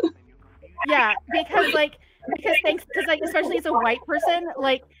 Like, because especially as a white person,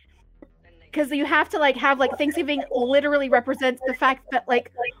 like, because you have to like have like Thanksgiving literally represents the fact that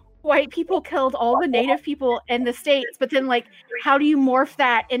like white people killed all the native people in the States, but then like how do you morph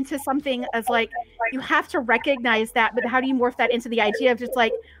that into something as like you have to recognize that, but how do you morph that into the idea of just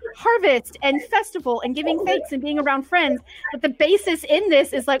like harvest and festival and giving thanks and being around friends, but the basis in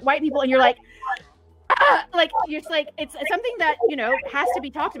this is like white people, and you're like like you're just like it's something that has to be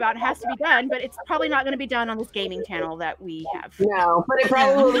talked about and has to be done, but it's probably not going to be done on this gaming channel that we have. No, but it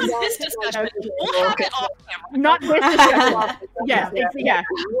probably not this discussion. We'll have it off camera. Not this discussion. Yeah.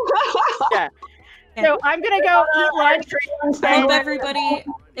 So I'm gonna go eat lunch. I hope everybody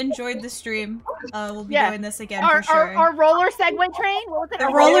enjoyed the stream. We'll be doing this again for sure. Our roller Segway train. What was it? The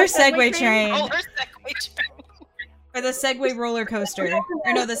roller Segway train. Roller Segway train. Or the Segway roller coaster.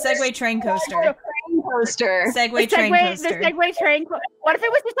 Or no, the Segway train coaster. Segway train coaster. The Segway train. What if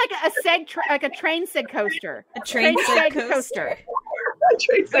it was just like a train sig coaster? A train sig coaster.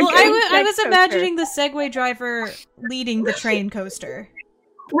 Well, I was imagining the Segway driver leading the train coaster.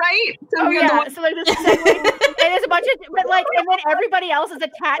 Right? So so like this Segway, and there's a bunch of, but like, and then everybody else is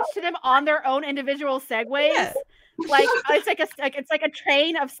attached to them on their own individual Segways. Yeah. Like it's like a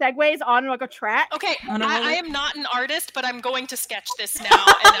train of Segways on like a track. Okay, I am not an artist, but I'm going to sketch this now,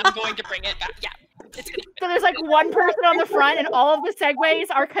 and I'm going to bring it back. Yeah, it's gonna so there's like one person on the front, and all of the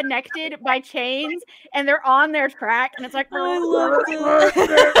Segways are connected by chains, and they're on their track, and it's like, I love it.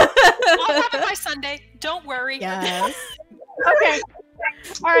 I'll have it by Sunday. Don't worry. Yes. Okay.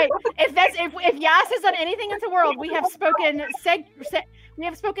 All right. If Yas has done anything in the world, we have spoken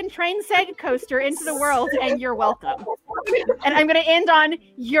train seg coaster into the world, and you're welcome. And I'm going to end on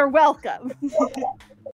you're welcome.